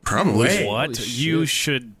 Probably. Wait. What? Holy You shit.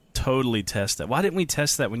 should totally test that. Why didn't we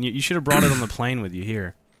test that when you should have brought it on the plane with you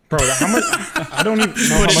here? Bro, how much? I don't even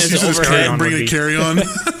know how much Just his overhead bring would a be. carry-on. You're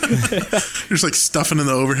just like stuffing in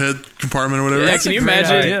the overhead compartment or whatever. Yeah, That's can a you great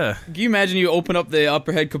imagine? idea. Can you imagine you open up the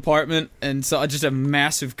upper head compartment and so just a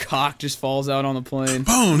massive cock just falls out on the plane?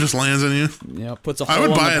 Boom, just lands on you. Yeah, puts a hole I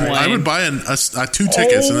would on buy the plane. I would buy 2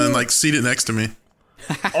 tickets and then like seat it next to me.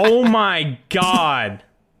 Oh my god.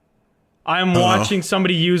 I'm watching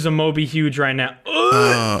somebody use a Moby Huge right now.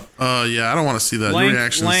 Yeah, I don't want to see that. Link,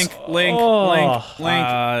 Reactions. link.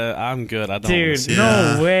 I'm good. I don't want to Dude, see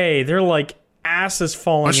Yeah. no way. They're like asses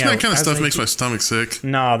falling Watching out. that kind of as stuff they makes keep- my stomach sick.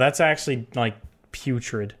 No, that's actually like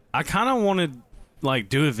putrid. I kind of want to like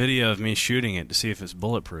do a video of me shooting it to see if it's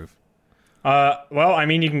bulletproof. Well, I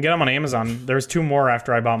mean, you can get them on Amazon. There's 2 more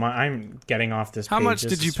after I bought mine. I'm getting off this How page. much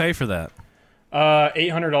This did you is- pay for that,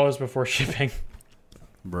 $800 before shipping.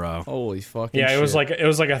 bro? Holy fucking Yeah, shit. it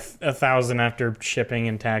was like a thousand after shipping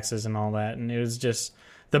and taxes and all that, and it was just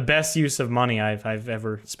the best use of money I've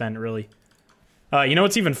ever spent. Really, you know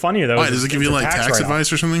what's even funnier though? Why, is does it give it's you a like tax write-off.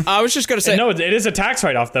 advice or something? I was just gonna say. No, it is a tax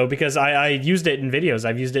write-off though because I used it in videos.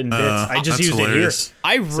 I've used it in bits. I just that's used hilarious. it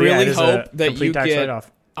I here. So, really yeah, it is a hope that complete you tax get.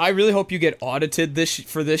 write-off. I really hope you get audited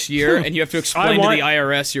for this year, and you have to explain to want- the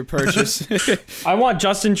IRS your purchase. I want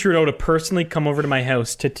Justin Trudeau to personally come over to my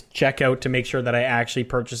house to check out to make sure that I actually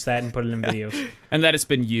purchased that and put it in videos. and that it's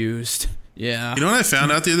been used. Yeah. You know what I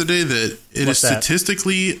found out the other day? That it What's is that?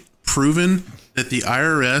 statistically proven that the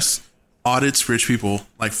IRS audits rich people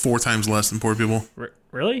like 4 times less than poor people.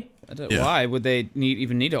 Really? Yeah. Why would they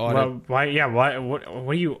even need to audit? Well, why? Yeah. Why? What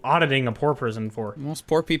are you auditing a poor person for? Most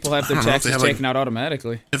poor people have their I don't know if they taxes have, like- taken out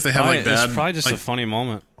automatically. If they have like bad, it's probably just like, a funny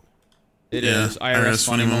moment. It Yeah, is IRS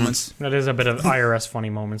funny moments. That is a bit of IRS funny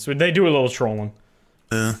moments. They do a little trolling.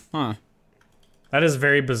 Huh. That is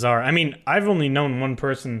very bizarre. I mean, I've only known one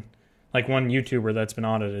person, like one YouTuber that's been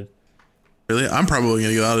audited. really, I'm probably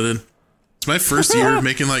gonna get audited. It's my first year of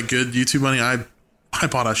making like good YouTube money. I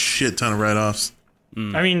bought a shit ton of write-offs.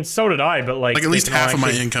 I mean, so did I, but like Like at least they can half of my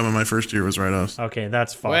actually- income in my first year was write-offs. Okay,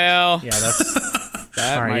 that's fucked. Well, yeah, that's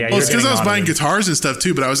that All right, might yeah, be- Well, you're it's because I was getting buying audited. guitars and stuff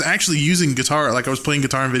too, but I was actually using guitar. Like I was playing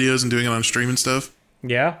guitar in videos and doing it on stream and stuff.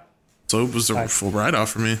 yeah. So it was a full write-off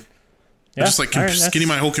for me. Yeah, I just like all right, that's- getting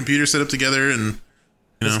my whole computer set up together and you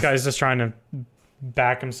This know. guy's just trying to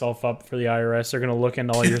back himself up for the IRS. They're gonna look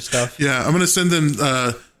into all your stuff. Yeah, I'm gonna send them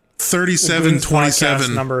Goon's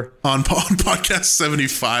 3727 podcast number. on podcast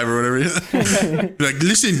 75 or whatever. Yeah. Be like,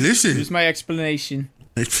 listen. Here's my explanation.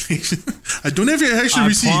 I don't have your actual I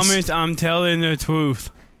receipts. promise I'm telling the truth.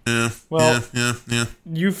 Yeah. Well- yeah.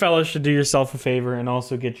 You fellas should do yourself a favor and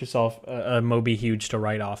also get yourself a Moby Huge to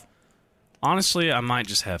write off. Honestly, I might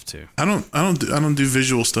just have to. I don't do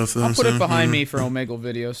visual stuff though. I'll put so, it behind me for Omegle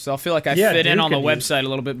videos, so I'll feel like I Yeah, fit in dude, on the could you- website a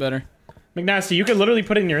little bit better. McNasty, you could literally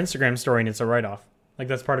put it in your Instagram story and it's a write off. Like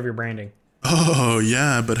that's part of your branding. Oh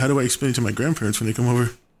yeah, but how do I explain it to my grandparents when they come over?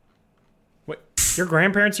 What? Your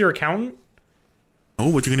grandparents, your accountant? Oh,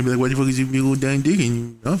 what you're gonna be like? What the fuck is you big old dang dick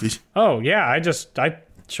in your office? Oh yeah, I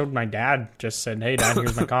showed my dad. Just said, "Hey dad,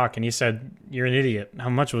 here's my cock," and he said, "You're an idiot. How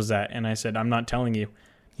much was that?" And I said, "I'm not telling you."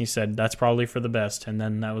 He said, "That's probably for the best," and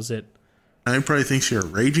then that was it. I probably thinks you're a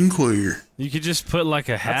raging queer. You could just put like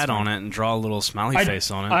a hat on it and draw a little smiley face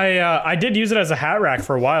on it. I did use it as a hat rack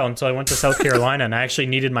for a while until I went to South Carolina and I actually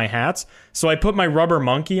needed my hats, so I put my rubber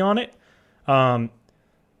monkey on it. And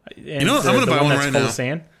You know what? I'm gonna buy one that's right full now. of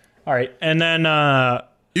sand. All right, and then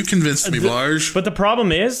You convinced me, Blarge. but the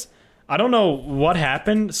problem is, I don't know what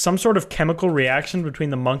happened. Some sort of chemical reaction between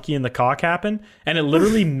the monkey and the cock happened, and it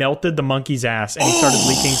literally melted the monkey's ass, and he started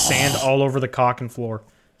leaking sand all over the cock and floor.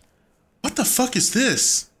 What the fuck is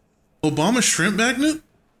this? Obama shrimp magnet?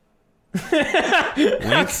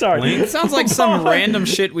 Sorry. It sounds like some random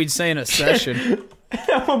shit we'd say in a session.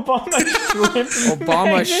 Obama shrimp.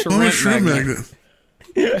 Obama shrimp magnet.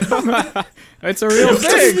 It's a real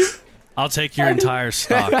thing. I'll take your entire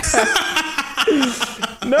stock.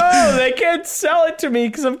 No, they can't sell it to me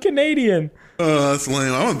because I'm Canadian. Oh, that's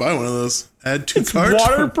lame. I want to buy one of those. Add 2 cards.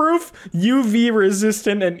 Waterproof, UV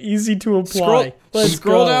resistant, and easy to apply.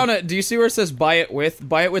 Scroll down it. Do you see where it says buy it with?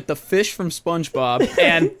 Buy it with the fish from SpongeBob.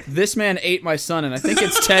 And this man ate my son, and I think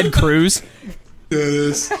it's Ted Cruz. Yeah, it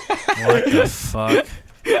is. What the fuck?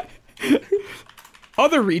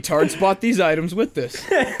 Other retards bought these items with this.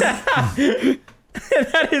 That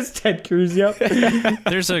is Ted Cruz, yep.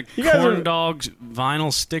 There's a corn dog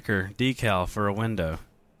vinyl sticker decal for a window.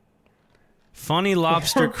 Funny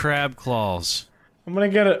lobster crab claws. I'm gonna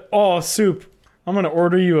get it. Oh, soup. I'm gonna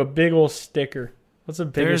order you a big old sticker. What's the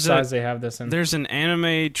biggest size they have this in? There's an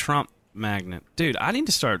anime Trump magnet. Dude, I need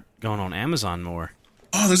to start going on Amazon more.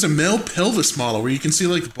 Oh, there's a male pelvis model where you can see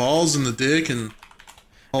like the balls and the dick and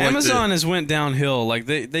all Amazon has went downhill. Like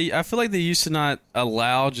they I feel like they used to not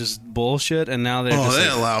allow just bullshit, and now they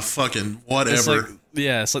allow fucking whatever.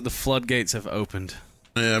 It's like the floodgates have opened.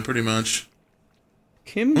 Yeah, pretty much.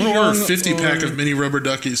 Kim I'm gonna order a Jong 50 pack of mini rubber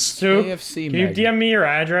duckies. Soup, AFC can you DM me your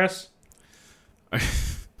address?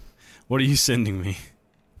 What are you sending me?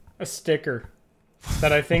 A sticker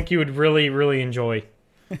that I think you would really, really enjoy.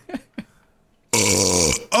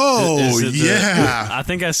 Yeah. I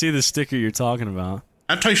think I see the sticker you're talking about.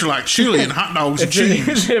 That tastes like chili and hot dogs and cheese.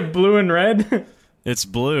 Is it blue and red? It's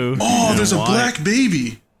blue. Oh, there's a black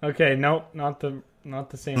baby. Okay, nope, not the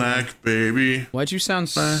same black one. Baby. Why'd you sound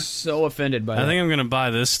so offended by that? I think I'm gonna buy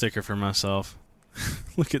this sticker for myself.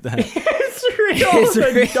 Look at that. It's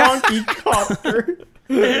a donkey copter.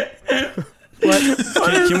 Can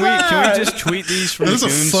we just tweet these from That's the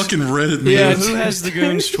Goons? a fucking Reddit meme. Yeah, who has the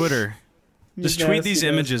Goons Twitter? Just Yes, tweet these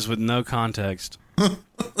yes. images with no context.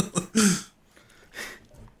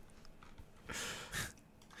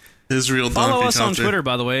 Israel Follow donkey us on copter. Twitter,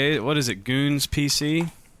 by the way. What is it? Goons PC?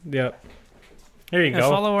 Yep. There you Yeah, go.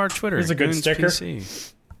 follow our Twitter. Here's a good Goons sticker.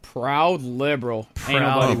 PC. Proud liberal.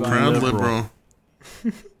 Proud liberal.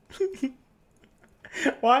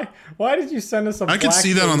 Why did you send us a I could black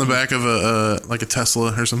see that on the baby? back of a like a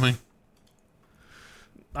Tesla or something.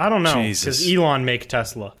 I don't know, Jesus. because Elon make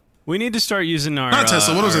Tesla. We need to start using our Not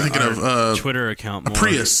Tesla. What was I our- thinking our of? Twitter account A more.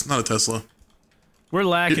 Prius, not a Tesla. We're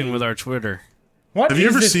lacking with our Twitter. What Have is you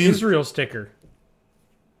ever this seen- Israel sticker?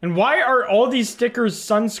 And why are all these stickers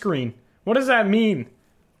sunscreen? What does that mean?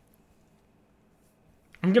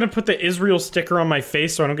 I'm gonna put the Israel sticker on my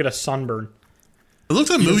face so I don't get a sunburn. It looked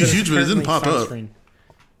like Because Moby it's Huge, but it didn't pop apparently up. sunscreen.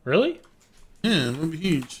 Really? Yeah, Moby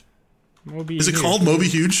Huge. Moby Is it Huge. called Moby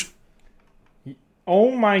Huge?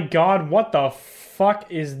 Oh my god, what the fuck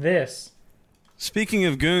is this? Speaking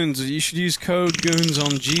of goons, you should use code goons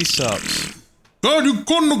on GSUPs. I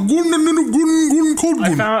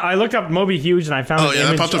looked up Moby Huge and I found Oh, an yeah, that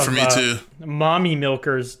image popped up of, for me, too. mommy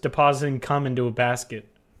milkers depositing cum into a basket.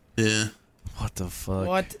 Yeah. What the fuck?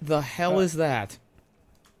 What the hell is that?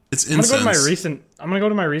 It's I'm gonna incense. go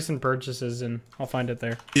to my recent purchases and I'll find it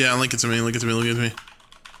there. Yeah, link it to me. Link it to me. Look at me.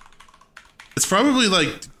 It's probably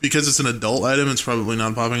like because it's an adult item. It's probably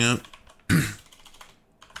not popping up.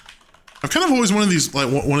 I've kind of always wanted these like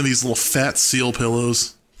one of these little fat seal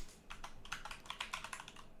pillows.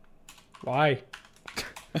 Why?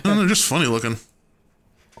 I don't know, just funny looking.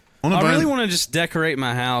 I really want to just decorate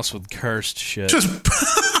my house with cursed shit.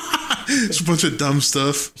 just a bunch of dumb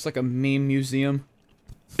stuff. It's like a meme museum.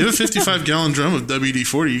 You have a 55-gallon drum of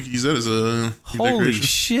WD-40. You can use that as a Holy decoration.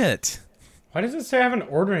 shit. Why does it say I haven't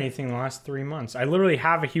ordered anything in the last 3 months? I literally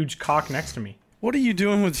have a huge cock next to me. What are you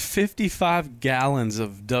doing with 55 gallons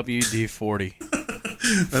of WD-40?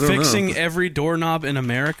 I don't Fixing know. every doorknob in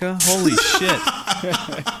America? Holy shit.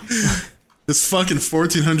 It's fucking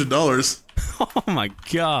 $1,400. Oh my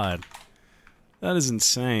god. That is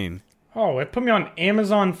insane. Oh, it put me on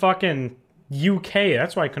Amazon fucking UK.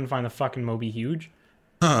 That's why I couldn't find the fucking Moby Huge.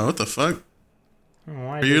 Oh, what the fuck? I don't know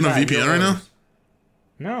why I Are you did in a that. VPN right now?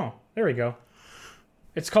 No. There we go.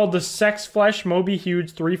 It's called the Sex Flesh Moby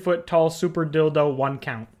Huge 3-foot tall super dildo 1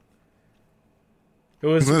 count. It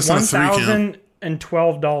was Well, that's not a 3 count.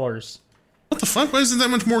 $1,012. What the fuck? Why isn't that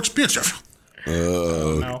much more expensive?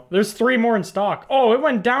 No. There's 3 more in stock. Oh, it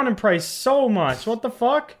went down in price so much. What the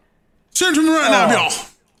fuck? Send them right now, y'all.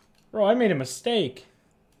 Bro, I made a mistake.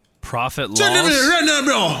 Profit Send them loss. right now,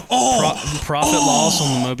 y'all. Oh, Profit loss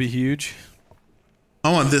on the Moby Huge.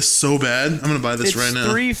 I want this so bad. I'm gonna buy this It's right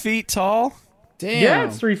now. 3 feet tall. Damn. Yeah,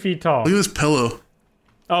 it's 3 feet tall. Look at this pillow.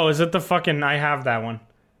 Oh, is it the fucking? I have that one.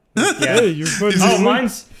 Yeah.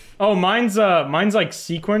 Mine's like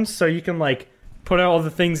sequence, so you can like put all the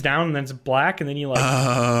things down and then it's black, and then you like.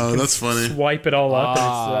 That's funny. Swipe it all up,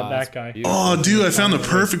 and it's that guy. Oh, dude, I found the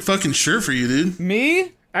perfect fucking shirt for you, dude.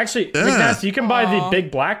 Me? Actually, McNasty, you can buy the big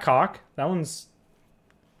black cock. That one's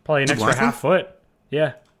probably an extra half foot.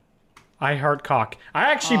 Yeah. I heart cock.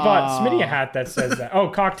 I actually bought Smitty a hat that says that. Oh,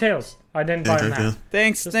 cocktails. I didn't buy him that.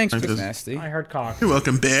 Thanks, McNasty. I heart cock. You're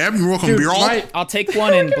welcome, babe. You're welcome, Beerall. I'll take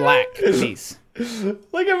one in black, please.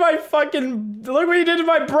 Look at my fucking... Look what you did to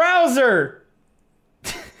my browser!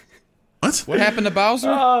 What happened to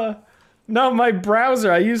Bowser? No, my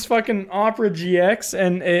browser. I use fucking Opera GX,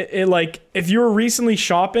 and it like, if you were recently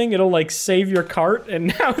shopping, it'll like save your cart,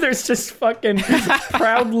 and now there's just fucking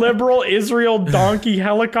proud liberal Israel donkey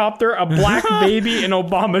helicopter, a black baby, an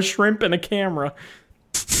Obama shrimp, and a camera.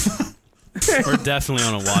 We're definitely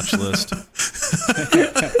on a watch list.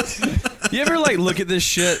 You ever like look at this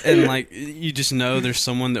shit and like you just know there's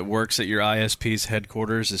someone that works at your ISP's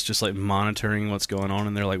headquarters is just like monitoring what's going on,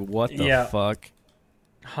 and they're like, what the fuck?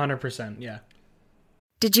 100%, yeah.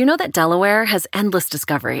 Did you know that Delaware has endless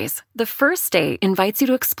discoveries? The first state invites you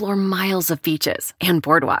to explore miles of beaches and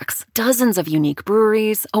boardwalks, dozens of unique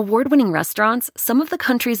breweries, award-winning restaurants, some of the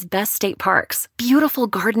country's best state parks, beautiful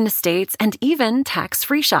garden estates, and even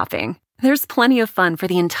tax-free shopping. There's plenty of fun for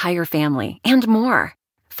the entire family and more.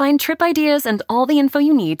 Find trip ideas and all the info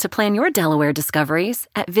you need to plan your Delaware discoveries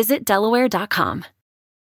at visitdelaware.com.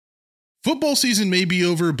 Football season may be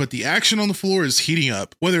over, but the action on the floor is heating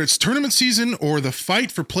up. Whether it's tournament season or the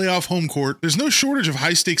fight for playoff home court, there's no shortage of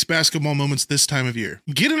high-stakes basketball moments this time of year.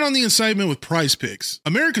 Get in on the excitement with Prize Picks,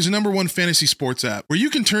 America's #1 fantasy sports app, where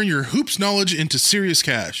you can turn your hoops knowledge into serious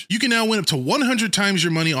cash. You can now win up to 100 times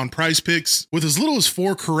your money on Prize Picks with as little as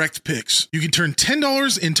 4 correct picks. You can turn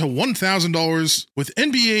 $10 into $1,000 with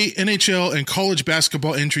NBA, NHL, and college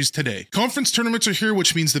basketball entries today. Conference tournaments are here,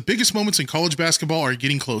 which means the biggest moments in college basketball are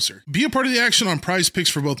getting closer. Be a part of the action on Prize Picks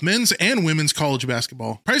for both men's and women's college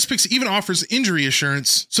basketball. Prize Picks even offers injury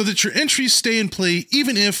assurance so that your entries stay in play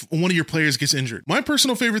even if one of your players gets injured. My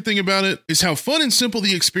personal favorite thing about it is how fun and simple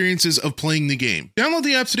the experience is of playing the game. Download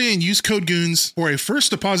the app today and use code GOONS for a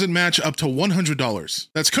first deposit match up to $100.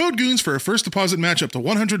 That's code GOONS for a first deposit match up to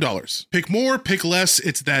 $100. Pick more, pick less,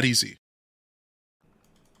 it's that easy.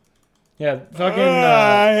 Yeah, fucking,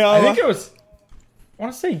 I think it was, I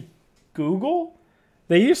want to say Google?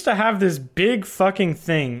 They used to have this big fucking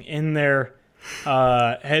thing in their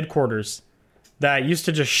headquarters that used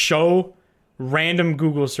to just show random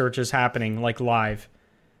Google searches happening like live,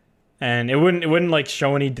 and it wouldn't like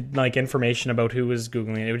show any like information about who was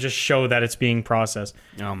Googling it. It would just show that it's being processed.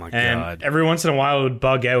 Oh my and god! Every once in a while it would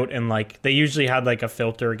bug out, and like they usually had like a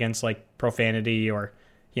filter against like profanity or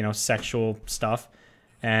sexual stuff.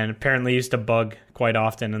 And apparently used to bug quite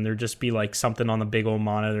often, and there'd just be like something on the big old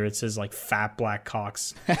monitor. It says like fat black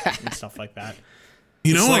cocks and stuff like that.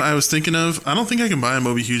 You know what I was thinking of? I don't think I can buy a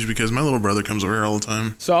Moby Huge because my little brother comes over here all the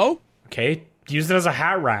time. So? Okay, use it as a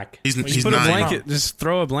hat rack. He's put 9. a blanket, just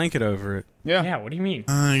throw a blanket over it. Yeah, what do you mean?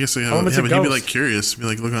 I guess I have. Yeah, but he'd be like curious. Be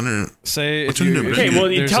like, look under it. Say What's if you, under it? okay,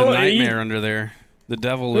 well, you there's tell a nightmare under there. The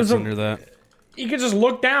devil lives under that. He could just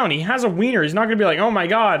look down. He has a wiener. He's not gonna be like, oh my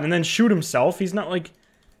god, and then shoot himself. He's not like.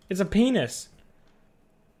 It's a penis.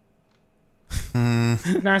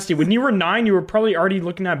 Nasty. When you were 9, you were probably already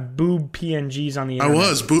looking at boob PNGs on the internet. I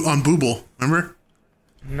was on Booble. Remember?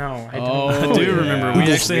 No, I don't. I do remember.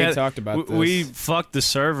 We actually talked about this. We fucked the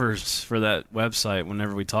servers for that website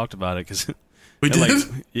whenever we talked about it because we did.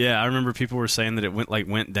 Like, yeah, I remember people were saying that it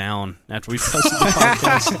went down after we posted the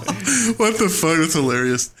podcast. What the fuck? That's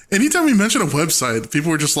hilarious. Anytime we mention a website,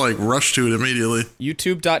 people were just like rush to it immediately.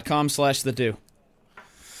 YouTube.com/thedo.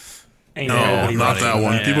 No, not that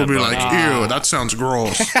one. People be like, ew, that sounds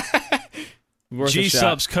gross.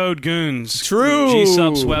 G-Subs code Goons. True.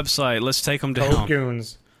 G-Subs website. Let's take them down. Code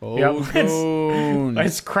Goons. Goons.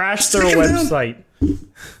 Let's crash their website.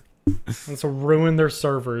 Let's ruin their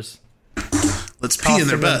servers. Let's pee in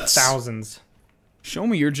their butts. Thousands. Show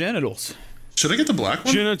me your genitals. Should I get the black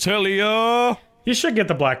one? Genitalia. You should get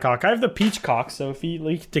the black cock. I have the peach cock, so if we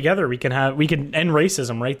leak together, we can end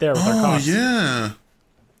racism right there with our cocks. Oh yeah.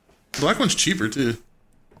 Black one's cheaper too.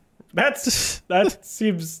 That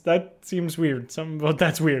seems weird. Something about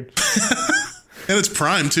that's weird. And it's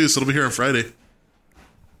Prime too, so it'll be here on Friday.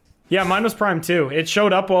 Yeah, mine was Prime too. It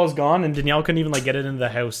showed up while I was gone, and Danielle couldn't even like get it into the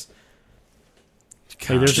house.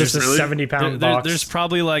 Like, there's just a 70-pound box. There's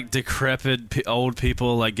probably like decrepit old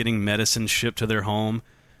people like getting medicine shipped to their home,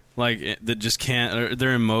 that just can't. Or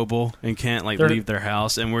they're immobile and can't leave their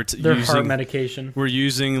house, and we're their using heart medication. We're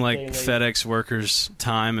using FedEx workers'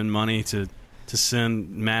 time and money to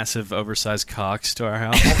send massive, oversized cocks to our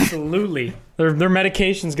house. Absolutely, their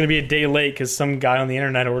medication's gonna be a day late because some guy on the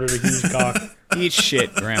internet ordered a huge cock. Eat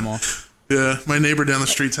shit, Grandma. Yeah, my neighbor down the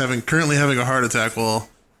street's currently having a heart attack while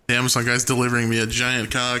the Amazon guy's delivering me a giant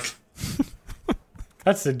cock.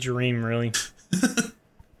 That's the dream, really.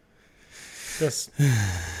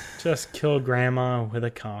 Just kill Grandma with a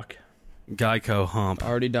cock. Geico hump.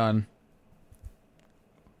 Already done.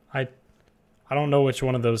 I don't know which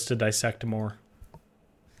one of those to dissect more.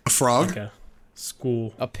 A frog? Like a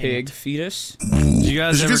school. A pig fetus? Did you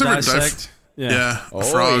guys ever dissect? Yeah, a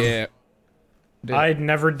frog. Yeah. I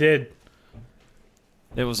never did.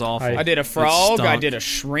 It was awful. I did a frog. I did a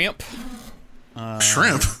shrimp.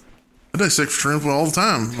 Shrimp? I dissect shrimp all the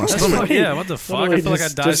time. My stomach. Yeah, what the fuck? I feel like I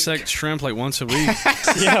dissect shrimp once a week.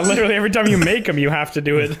 Yeah, literally every time you make them, you have to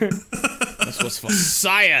do it. This was for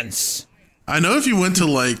science. I know if you went to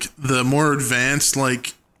the more advanced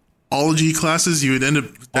ology classes, you would end up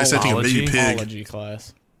dissecting a baby pig. Ology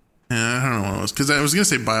class. Yeah, I don't know what it was because I was gonna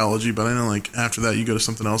say biology, but I know after that you go to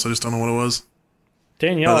something else. I just don't know what it was.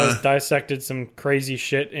 Danielle has dissected some crazy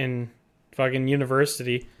shit in fucking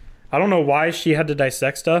university. I don't know why she had to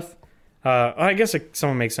dissect stuff. I guess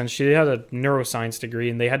someone makes sense. She had a neuroscience degree,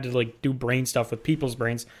 and they had to do brain stuff with people's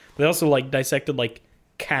brains. But they also dissected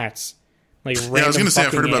cats. Yeah, I was gonna say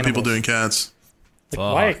I've heard about people doing cats.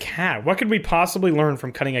 Why a cat? What could we possibly learn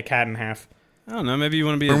from cutting a cat in half? I don't know. Maybe you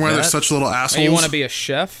want to be. Or why they're such little assholes. Hey, you want to be a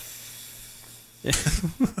chef?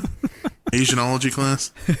 Asianology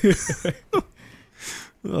class.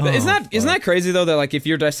 Isn't that crazy though that if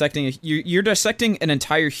you're dissecting you're dissecting an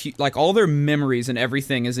entire all their memories and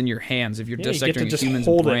everything is in your hands if you're dissecting a human's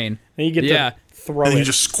brain. And you get to throw and it. You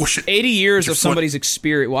just squish it. 80 years of somebody's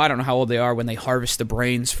experience. Well, I don't know how old they are when they harvest the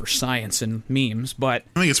brains for science and memes, but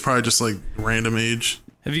I think it's probably just random age.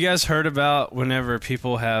 Have you guys heard about whenever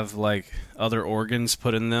people have other organs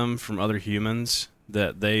put in them from other humans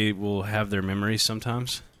that they will have their memories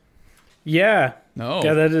sometimes? Yeah. No.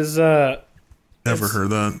 Yeah, that is Never heard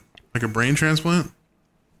that. Like a brain transplant?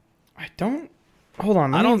 I don't. Hold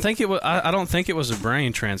on. I don't think it was. I don't think it was a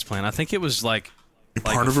brain transplant. I think it was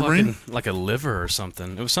part of a brain, like a liver or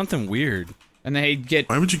something. It was something weird. And they get.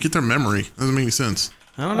 Why would you get their memory? Doesn't make any sense.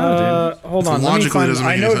 I don't know, dude. Hold on. Logically, it doesn't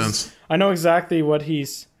make any sense. I know exactly what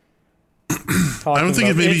he's talking I don't think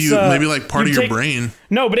about. it's maybe part of your brain.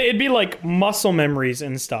 No, but it'd be muscle memories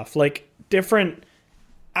and stuff. Different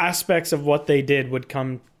aspects of what they did would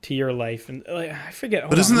come to your life, and I forget.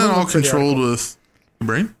 But isn't that all controlled with the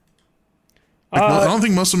brain? I don't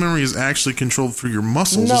think muscle memory is actually controlled through your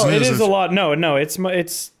muscles. No, it is a lot. No, it's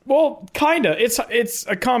well, kinda. It's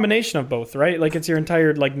a combination of both, right? It's your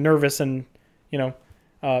entire nervous and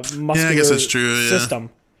muscular I guess that's true, system,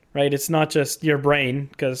 right? It's not just your brain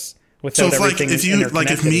because without everything. So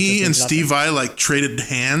if me and Steve Vai traded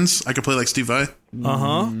hands, I could play like Steve Vai.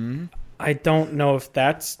 I don't know if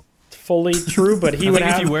that's fully true, but he would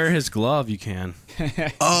have. If you wear his glove, you can.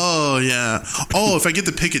 Oh yeah. Oh, if I get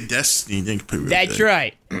to pick a Destiny, then play that's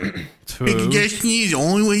right. True. Pick a Destiny is the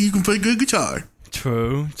only way you can play good guitar.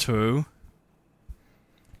 True.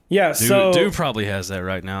 Yeah. Dude probably has that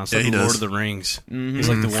right now. It's like the Lord of the Rings. Mm-hmm. He's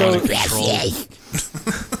like the one in control.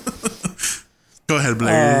 Go ahead,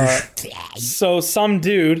 Blair. So some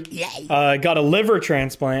dude got a liver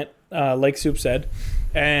transplant, like Soup said,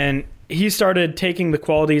 and he started taking the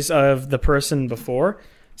qualities of the person before.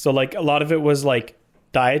 So a lot of it was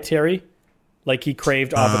dietary, he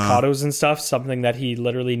craved avocados and stuff, something that he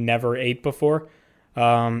literally never ate before.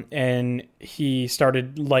 And he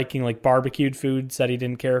started liking barbecued foods that he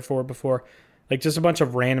didn't care for before, just a bunch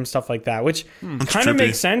of random stuff like that, which kind of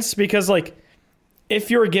makes sense because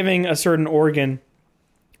if you're giving a certain organ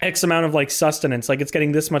X amount of sustenance, it's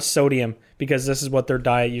getting this much sodium because this is what their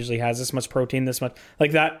diet usually has, this much protein, this much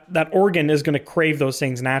that organ is going to crave those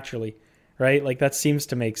things naturally, right? That seems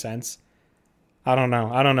to make sense. I don't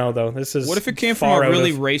know though. This is what if it came from a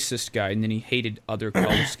really racist guy and then he hated other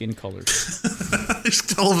skin colors?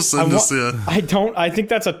 Just all of a sudden, I think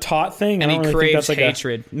that's a taught thing, and he craves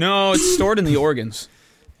hatred. No, it's stored in the organs.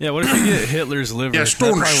 Yeah, what if you get Hitler's liver? Yeah,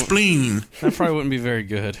 stored in the spleen. That probably wouldn't be very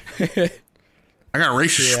good. I got a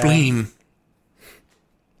racist spleen.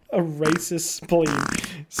 A racist spleen.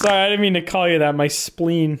 Sorry, I didn't mean to call you that. My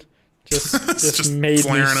spleen just made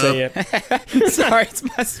me say it. Sorry, it's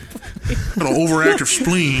my spleen. Got an overactive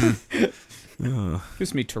spleen.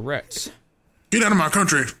 Gives me Tourette's. Get out of my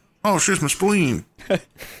country. Oh, shit, my spleen.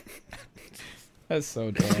 That's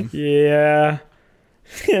so dumb. Yeah.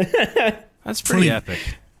 That's pretty epic.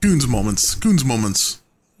 Goons moments. Goons moments.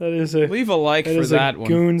 That is a leave a like for that one.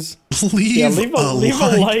 Goons. Leave a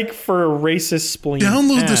like for a racist spleen.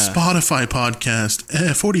 Download the Spotify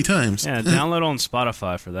podcast 40 times. Yeah, download on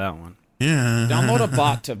Spotify for that one. Yeah. Download a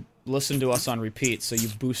bot to listen to us on repeat so you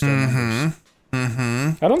boost our numbers.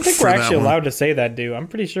 I don't think we're actually allowed to say that, dude. I'm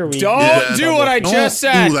pretty sure we don't do what I just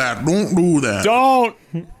said. Don't do that. Don't.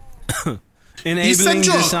 Enabling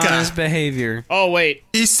dishonest behavior. Oh wait.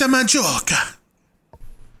 It's a joke.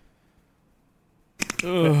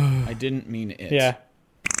 I didn't mean it. Yeah.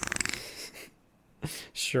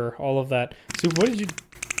 Sure, all of that. So what did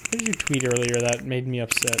you tweet earlier that made me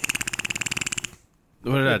upset?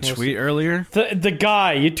 What did I tweet earlier? The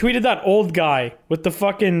guy. You tweeted that old guy with the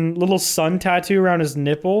fucking little sun tattoo around his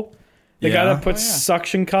nipple. The guy that puts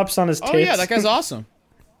suction cups on his tits. Oh yeah, that guy's awesome.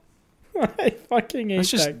 I fucking hate That's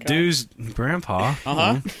just that guy. Dude's grandpa.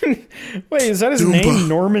 Wait, is that his name?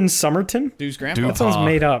 Norman Somerton? Dude's grandpa. That sounds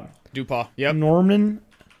made up. Dupaw. Yep. Norman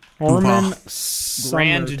Grand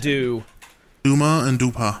Somerton. Dew. Duma and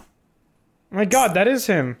Dupa. Oh my god, that is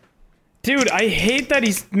him. Dude, I hate that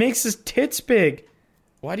he makes his tits big.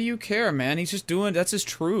 Why do you care, man? He's just doing... That's his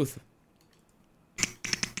truth.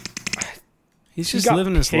 He's just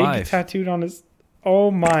living his life. Tattooed on his...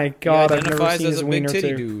 Oh my god, he I've never seen as his a wiener big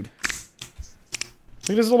titty too. dude.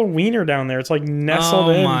 Look at his little wiener down there. It's like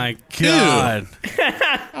nestled in. Oh my god.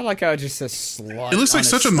 I like how it just says slut. It looks like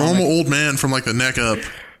such a normal old man from like the neck up.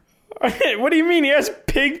 What do you mean? He has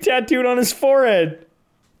pig tattooed on his forehead.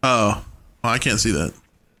 Oh. Well, I can't see that.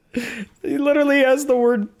 He literally has the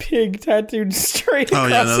word pig tattooed straight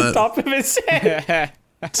across the top of his head.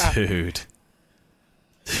 Dude.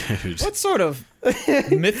 What sort of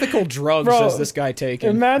mythical drugs is this guy taking?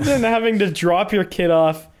 Imagine having to drop your kid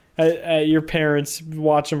off at your parents,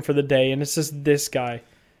 watch him for the day, and it's just this guy.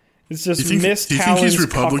 It's just Miss Talon's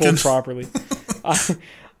cuckold properly.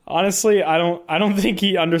 Honestly, I don't think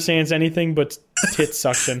he understands anything but tit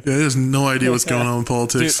suction. Yeah, he has no idea what's going on in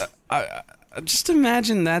politics. Dude, I just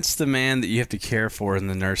imagine that's the man that you have to care for in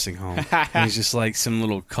the nursing home. He's just like some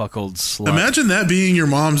little cuckold slut. Imagine that being your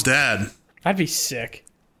mom's dad. I'd be sick.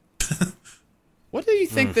 What do you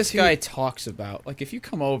think this guy talks about? Like, if you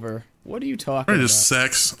come over, what do you talk about? Just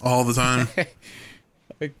sex all the time.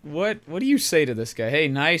 Like, what do you say to this guy? Hey,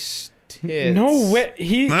 nice tits. No way.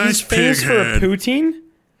 He's famous for a poutine.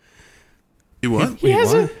 He what? He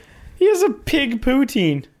has a pig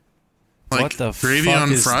poutine. Like what the gravy fuck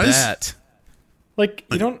on is fries? that? Like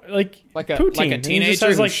you don't like a poutine. like a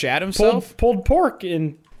teenager who shat himself? Pulled pork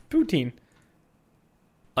in poutine.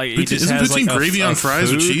 Like he just isn't has poutine like gravy on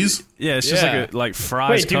fries with cheese? Yeah, it's just like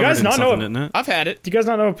fries. Wait, do you guys not know? Isn't it? I've had it. Do you guys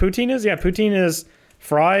not know what poutine is? Yeah, poutine is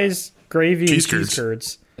fries, gravy, and cheese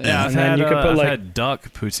curds. Yeah, and then you could put I've had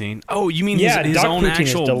duck poutine. Oh, you mean his duck own poutine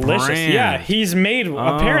actual is delicious. brand? Yeah, he's made.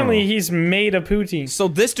 Apparently, he's made a poutine. So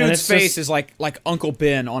this dude's face is like Uncle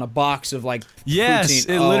Ben on a box of like. Yes,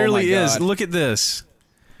 poutine. it literally is. Look at this.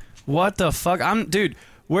 What the fuck? Dude.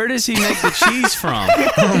 Where does he make the cheese from?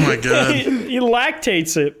 Oh my god! He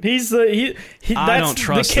lactates it. He's the I don't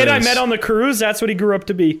trust the kid this. I met on the cruise. That's what he grew up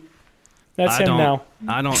to be. That's him now.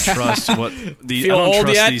 I don't trust what the. Feel I don't old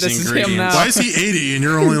trust yet? these This is him ingredients. now. Why is he 80 and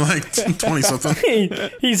you're only like 20 something?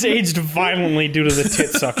 He's aged violently due to the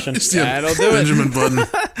tit suction. That'll do Benjamin Button.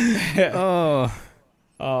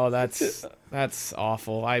 Oh, that's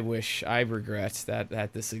awful. I regret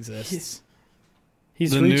that this exists.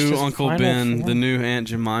 He's The reached new his Uncle final Ben, form. the new Aunt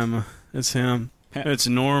Jemima. It's him. It's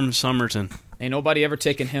Norm Somerton. Ain't nobody ever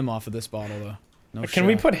taken him off of this bottle though. No. Can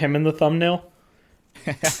we put him in the thumbnail?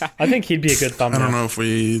 I think he'd be a good I thumbnail. don't know if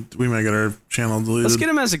we might get our channel deleted. Let's get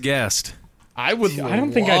him as a guest. I would. I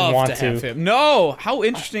don't think I'd want to have him. No. How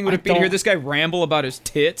interesting would it be to hear this guy ramble about his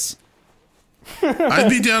tits? I'd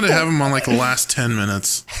be down to have him on like the last 10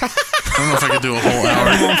 minutes. I don't know if I could do a whole hour.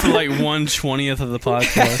 I'm on for like 1/20th of the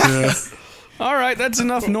podcast. All right, that's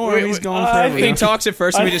enough. Norm, he's going forever. He talks at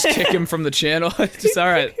first, and we just kick him from the channel. Just all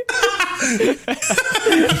right.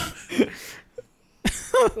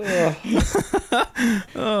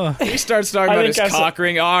 He starts talking about his cock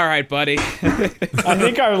ring. All right, buddy. I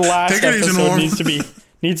think our last episode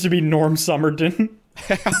needs to be Norm Somerton.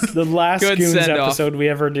 The last Good Goons send-off. episode we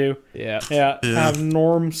ever do. Yeah. Have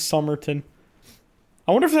Norm Somerton.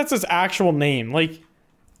 I wonder if that's his actual name. Like,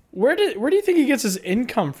 where do you think he gets his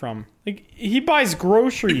income from? Like, he buys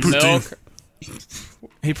groceries. Milk.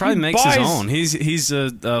 He probably makes his own. He's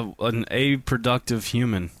an productive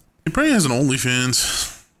human. He probably has an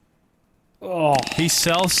OnlyFans. Oh. He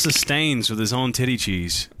self-sustains with his own titty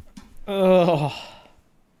cheese. Oh.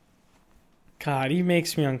 God, he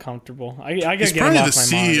makes me uncomfortable. I gotta He's get him probably off the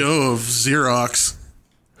my mind. CEO of Xerox.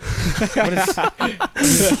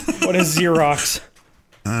 What is Xerox?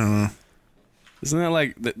 I don't know. Isn't that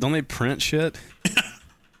like, don't they print shit?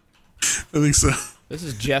 I think so. This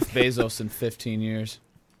is Jeff Bezos in 15 years.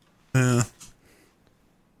 Yeah.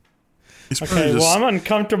 Okay, well, I'm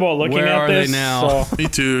uncomfortable looking Where at are this. they now? So Me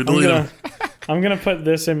too. Delete them. I'm gonna put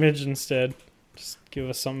this image instead. Just give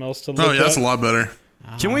us something else to look Oh, yeah, that's at. a lot better.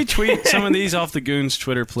 Can we tweet some of these off the Goons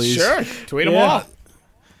Twitter, please? Sure, tweet them all.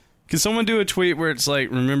 Can someone do a tweet where it's like,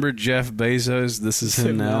 remember Jeff Bezos? This is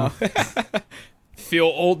him now. Feel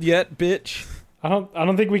old yet, bitch? I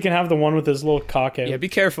don't think we can have the one with his little cock out. Yeah, be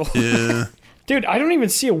careful. Yeah. Dude, I don't even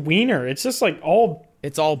see a wiener. It's just like all.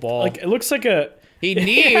 It's all ball. Like it looks like a. He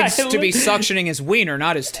needs to be suctioning his wiener,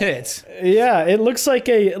 not his tits. Yeah, it looks like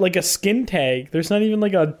a skin tag. There's not even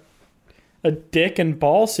like a dick and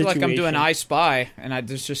ball situation. Like I'm doing I Spy, and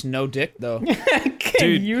there's just no dick though.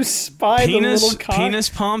 Dude, you spy the little cock? Penis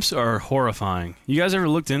pumps are horrifying. You guys ever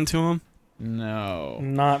looked into them? No,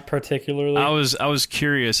 not particularly. I was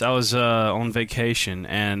curious. I was on vacation,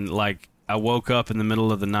 and like I woke up in the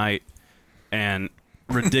middle of the night, and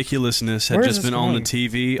ridiculousness had just been on the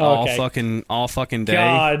TV all fucking day.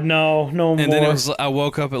 God, no more. And then I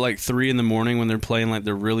woke up at like 3 a.m. when they're playing like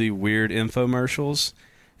the really weird infomercials,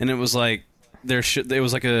 and it was like it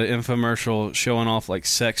was like a infomercial showing off like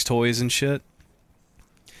sex toys and shit.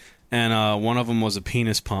 And one of them was a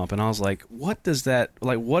penis pump, and I was like, what does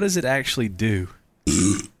it actually do?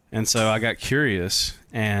 And so I got curious,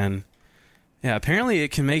 and yeah, apparently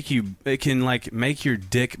it can make your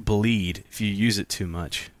dick bleed if you use it too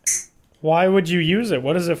much. Why would you use it?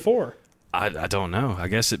 What is it for? I don't know. I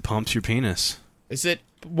guess it pumps your penis. Is it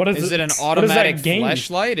is it an automatic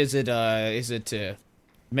fleshlight? Is it to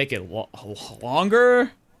make it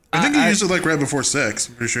longer? I think you use it like right before sex,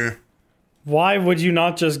 I'm pretty sure. Why would you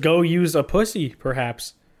not just go use a pussy,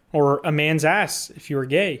 perhaps? Or a man's ass, if you were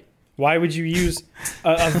gay? Why would you use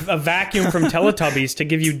a vacuum from Teletubbies to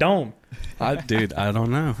give you dome? Dude, I don't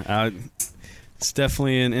know. It's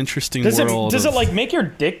definitely an interesting world. Does it like make your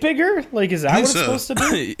dick bigger? Like, is that what it's supposed to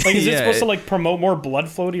do? Like, is it supposed to like promote more blood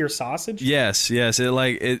flow to your sausage? Yes.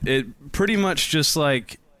 It pretty much just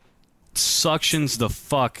like suctions the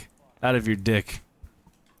fuck out of your dick.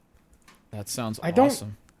 That sounds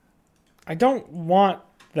awesome. I don't want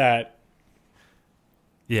that.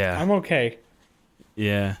 Yeah. I'm okay.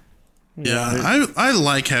 Yeah. Yeah, I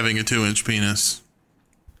like having a 2-inch penis.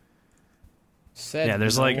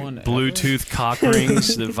 There's like Bluetooth cock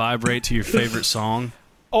rings that vibrate to your favorite song.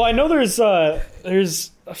 Oh, I know there's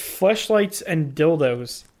fleshlights and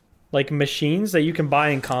dildos, like machines that you can buy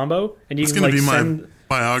in combo, and you It's can gonna like be send. my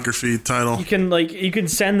biography title. You can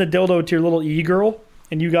send the dildo to your little e-girl,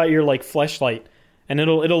 and you got your like fleshlight, and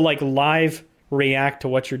it'll like live react to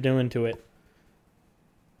what you're doing to it.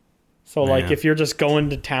 So like if you're just going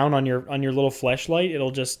to town on your little fleshlight,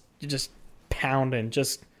 it'll just pound and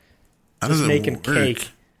just making cake.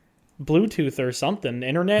 Bluetooth or something,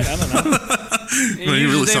 internet, I don't know. You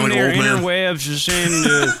really sound like an old man. Interwebs to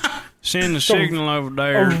send the signal over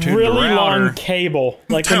there to the router. A really long cable,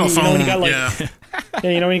 like when you got like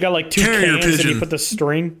when you got like 2 Carrier cans pigeon. and you put the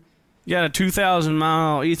string. You got a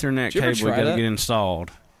 2,000-mile Ethernet cable you got to get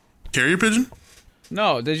installed. Carrier pigeon?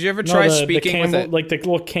 No, did you ever try speaking with it? Like the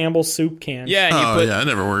little Campbell soup can. Yeah, and it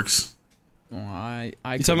never works. Well, I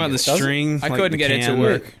You talking about the string? I like couldn't the get it to can?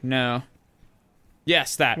 work. No.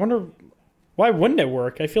 Yes, that. I wonder why wouldn't it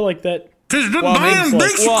work? I feel like that. Because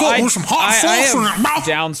with some hot sauce in your I mouth. have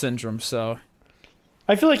Down syndrome, so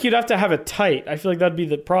I feel like you'd have to have it tight. I feel like that'd be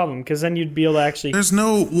the problem, because then you'd be able to actually. There's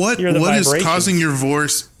no what hear the is vibrations. causing your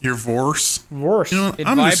vorse? Worse. You know, it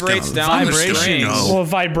vibrates down vibrations. Well,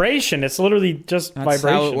 vibration. It's literally just That's vibration.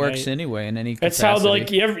 how it works anyway in any It's capacity. how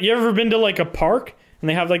like you ever been to like a park and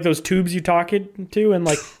they have like those tubes you talk into, and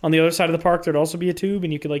like on the other side of the park there'd also be a tube,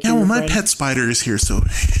 and you could like. Yeah, hear well, your my friend. pet spider is here, so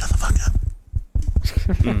shut the fuck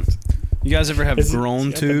up. You guys ever have Is it groan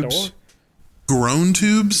at the tubes? door? Groan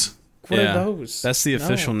tubes? What are those? That's the No.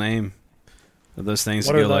 official name of those things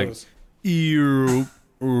What that are go those? like.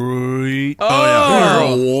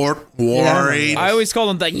 Oh yeah. I always call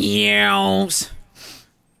them the yowls.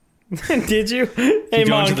 Did you? Hey,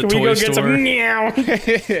 go Mom, into the can we toy go get store? some meow?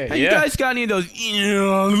 Hey, you guys got any of those?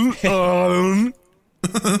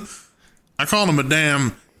 I call him a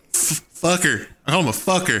damn fucker. I call him a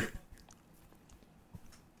fucker.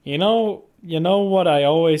 You know what I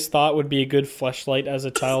always thought would be a good fleshlight as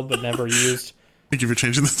a child, but never used. Thank you for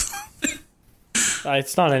changing this.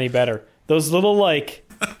 It's not any better. Those little like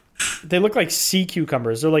They look like sea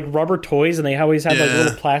cucumbers. They're like rubber toys, and they always have like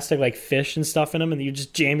little plastic like fish and stuff in them, and you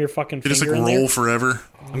just jam your fucking finger in there. They just like roll forever.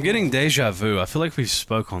 I'm getting deja vu. I feel like we've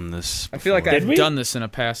spoke on this before. I feel like I've done this in a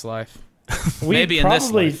past life. Maybe in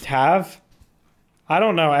this life. We probably have. I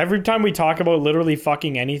don't know. Every time we talk about literally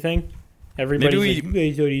fucking anything, everybody's like,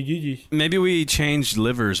 hey, so you do this. Maybe we changed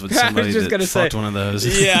livers with somebody that fucked one of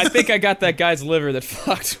those. Yeah, I think I got that guy's liver that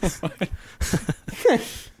fucked one.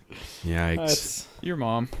 Yikes. That's your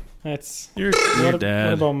mom. That's your dad.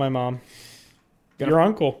 What about my mom? Your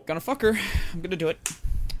uncle. Gonna fuck her. I'm gonna do it.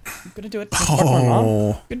 I'm gonna do it. Fuck my mom.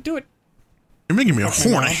 I'm gonna do it. You're making me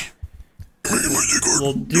horny.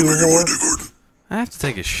 Little whore. I have to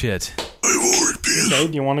take a shit. Okay,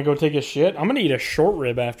 do you want to go take a shit? I'm gonna eat a short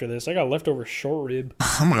rib after this. I got leftover short rib.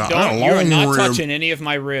 Oh my god, Don't, you're not touching any of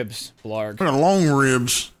my ribs, Blarg. I got long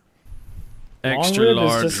ribs. Extra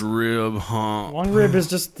large rib, huh? Long rib is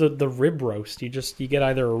just the rib roast. You get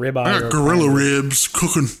either a rib eye I got gorilla ribs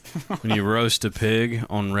cooking. When you roast a pig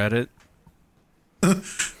on Reddit.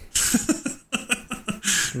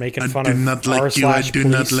 Making fun of r/police. I do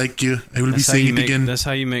not like you. I will be saying it again. That's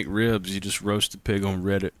how you make ribs. You just roast a pig on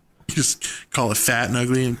Reddit. You just call it fat and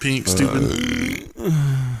ugly and pink, stupid.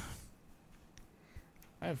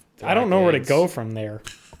 I don't know where to go from there.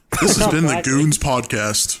 This has been the Goons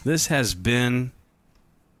Podcast. This has been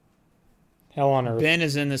Hell on Earth. Ben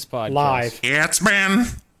is in this podcast. Live. Yeah, it's been.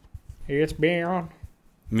 It's been.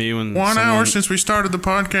 Me when 1 hour since we started the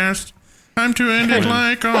podcast. Time to end it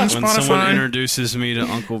like on Spotify. When someone introduces me to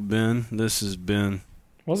Uncle Ben, this has been.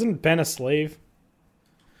 Wasn't Ben a slave?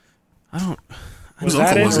 I don't. Was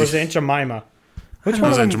that it? Or was it Aunt Jemima? Which one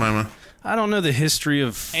was Aunt Jemima? I don't know the history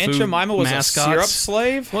of Aunt Jemima was mascots. a syrup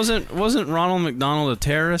slave? Wasn't Ronald McDonald a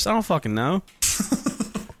terrorist? I don't fucking know.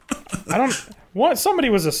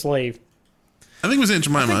 Somebody was a slave. I think it was Aunt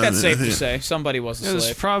Jemima. I think that's safe to say. Somebody was a slave. It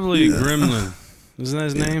was probably Gremlin. Isn't that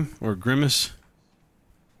his name? Or Grimace?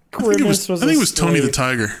 Grimace was I think it was Tony the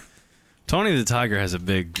Tiger. Tony the Tiger has a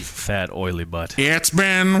big, fat, oily butt. Yeah, it's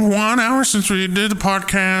been 1 hour since we did the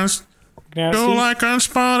podcast. Go like on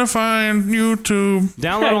Spotify and YouTube.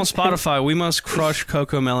 Download on Spotify. We must crush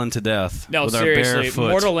CoComelon to death with seriously, our bare foot.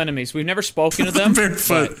 mortal enemies. We've never spoken to them.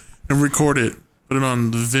 Barefoot and record it. Put it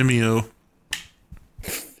on Vimeo.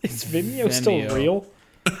 Is Vimeo still real?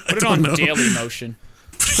 Put it on Dailymotion.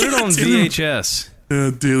 Put it on VHS.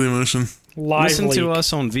 Dailymotion. Listen to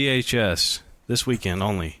us on VHS this weekend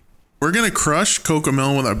only. We're going to crush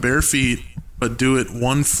CoComelon with our bare feet, but do it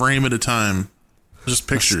one frame at a time. Just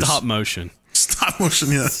pictures. Stop motion. Stop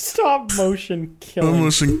motion, yeah. Stop motion killing. Stop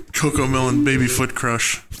motion CoComelon baby foot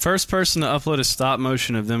crush. First person to upload a stop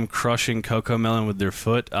motion of them crushing CoComelon with their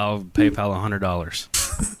foot, I'll PayPal $100.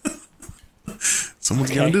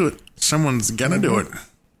 Someone's going to do it. Someone's going to do it.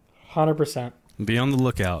 100%. Be on the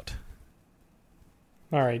lookout.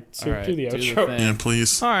 All right, so do the outro. Yeah,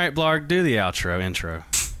 please. All right, Blarg, do the intro.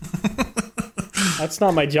 That's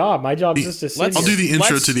not my job. My job is just to sit I'll do the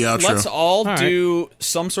intro to the outro. Let's all do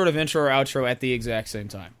some sort of intro or outro at the exact same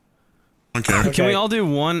time. Okay. Can we all do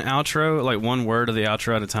one outro, like one word of the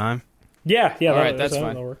outro at a time? Yeah. All right, that's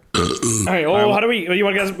fine. All right. Well, how do we? You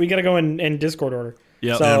want guys? We gotta go in Discord order.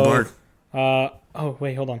 Yeah. So, oh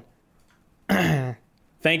wait, hold on.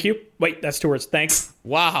 Thank you. Wait, that's 2 words. Thanks.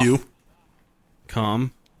 Wow. You.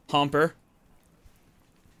 Come. Humper.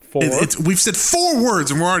 4. We've said 4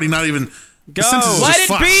 words and we're already not even. Go. Let it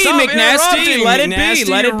be, McNasty. Let it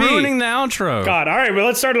be. Let it be. You're ruining the outro. God. All right. Well,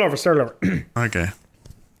 let's start it over. Okay.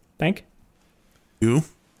 Thank you.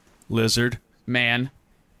 Lizard. Man.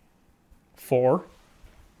 4.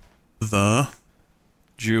 The.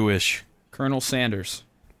 Jewish. Colonel Sanders.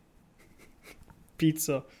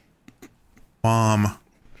 Pizza. Mom.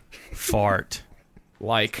 Fart.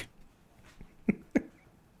 Like.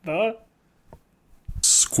 The.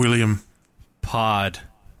 Squilliam. Pod.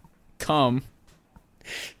 Come.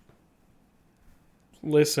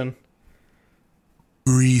 Listen.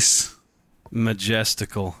 Grease.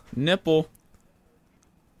 Majestical. Nipple.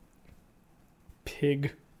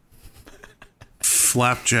 Pig.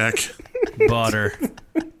 Flapjack. Butter.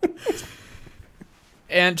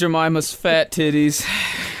 Aunt Jemima's fat titties.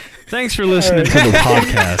 Thanks for listening to the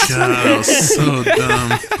podcast. God, that was so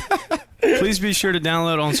dumb. Please be sure to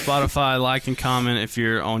download on Spotify, like, and comment if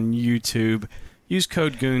you're on YouTube. Use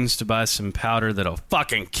code GOONS to buy some powder that'll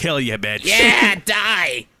fucking kill you, bitch. Yeah,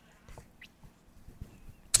 die!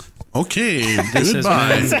 Okay, This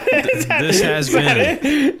goodbye. has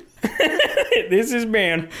been. This has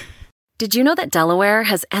been. Did you know that Delaware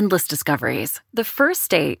has endless discoveries? The first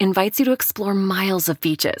state invites you to explore miles of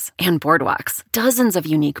beaches and boardwalks, dozens of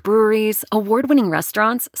unique breweries, award-winning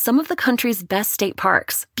restaurants, some of the country's best state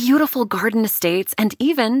parks, beautiful garden estates, and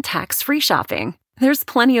even tax-free shopping. There's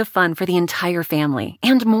plenty of fun for the entire family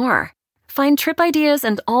and more. Find trip ideas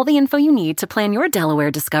and all the info you need to plan your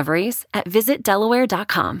Delaware discoveries at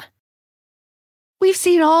visitdelaware.com. We've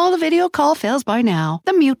seen all the video call fails by now.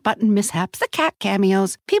 The mute button mishaps, the cat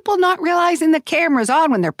cameos, people not realizing the camera's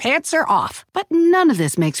on when their pants are off. But none of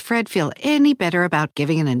this makes Fred feel any better about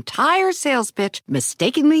giving an entire sales pitch,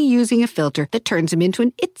 mistakenly using a filter that turns him into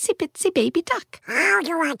an itsy-bitsy baby duck. How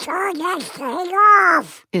do I turn this thing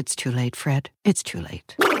off? It's too late, Fred. It's too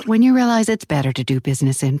late. When you realize it's better to do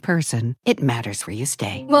business in person, it matters where you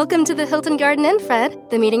stay. Welcome to the Hilton Garden Inn, Fred.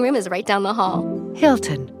 The meeting room is right down the hall.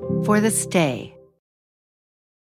 Hilton, for the stay.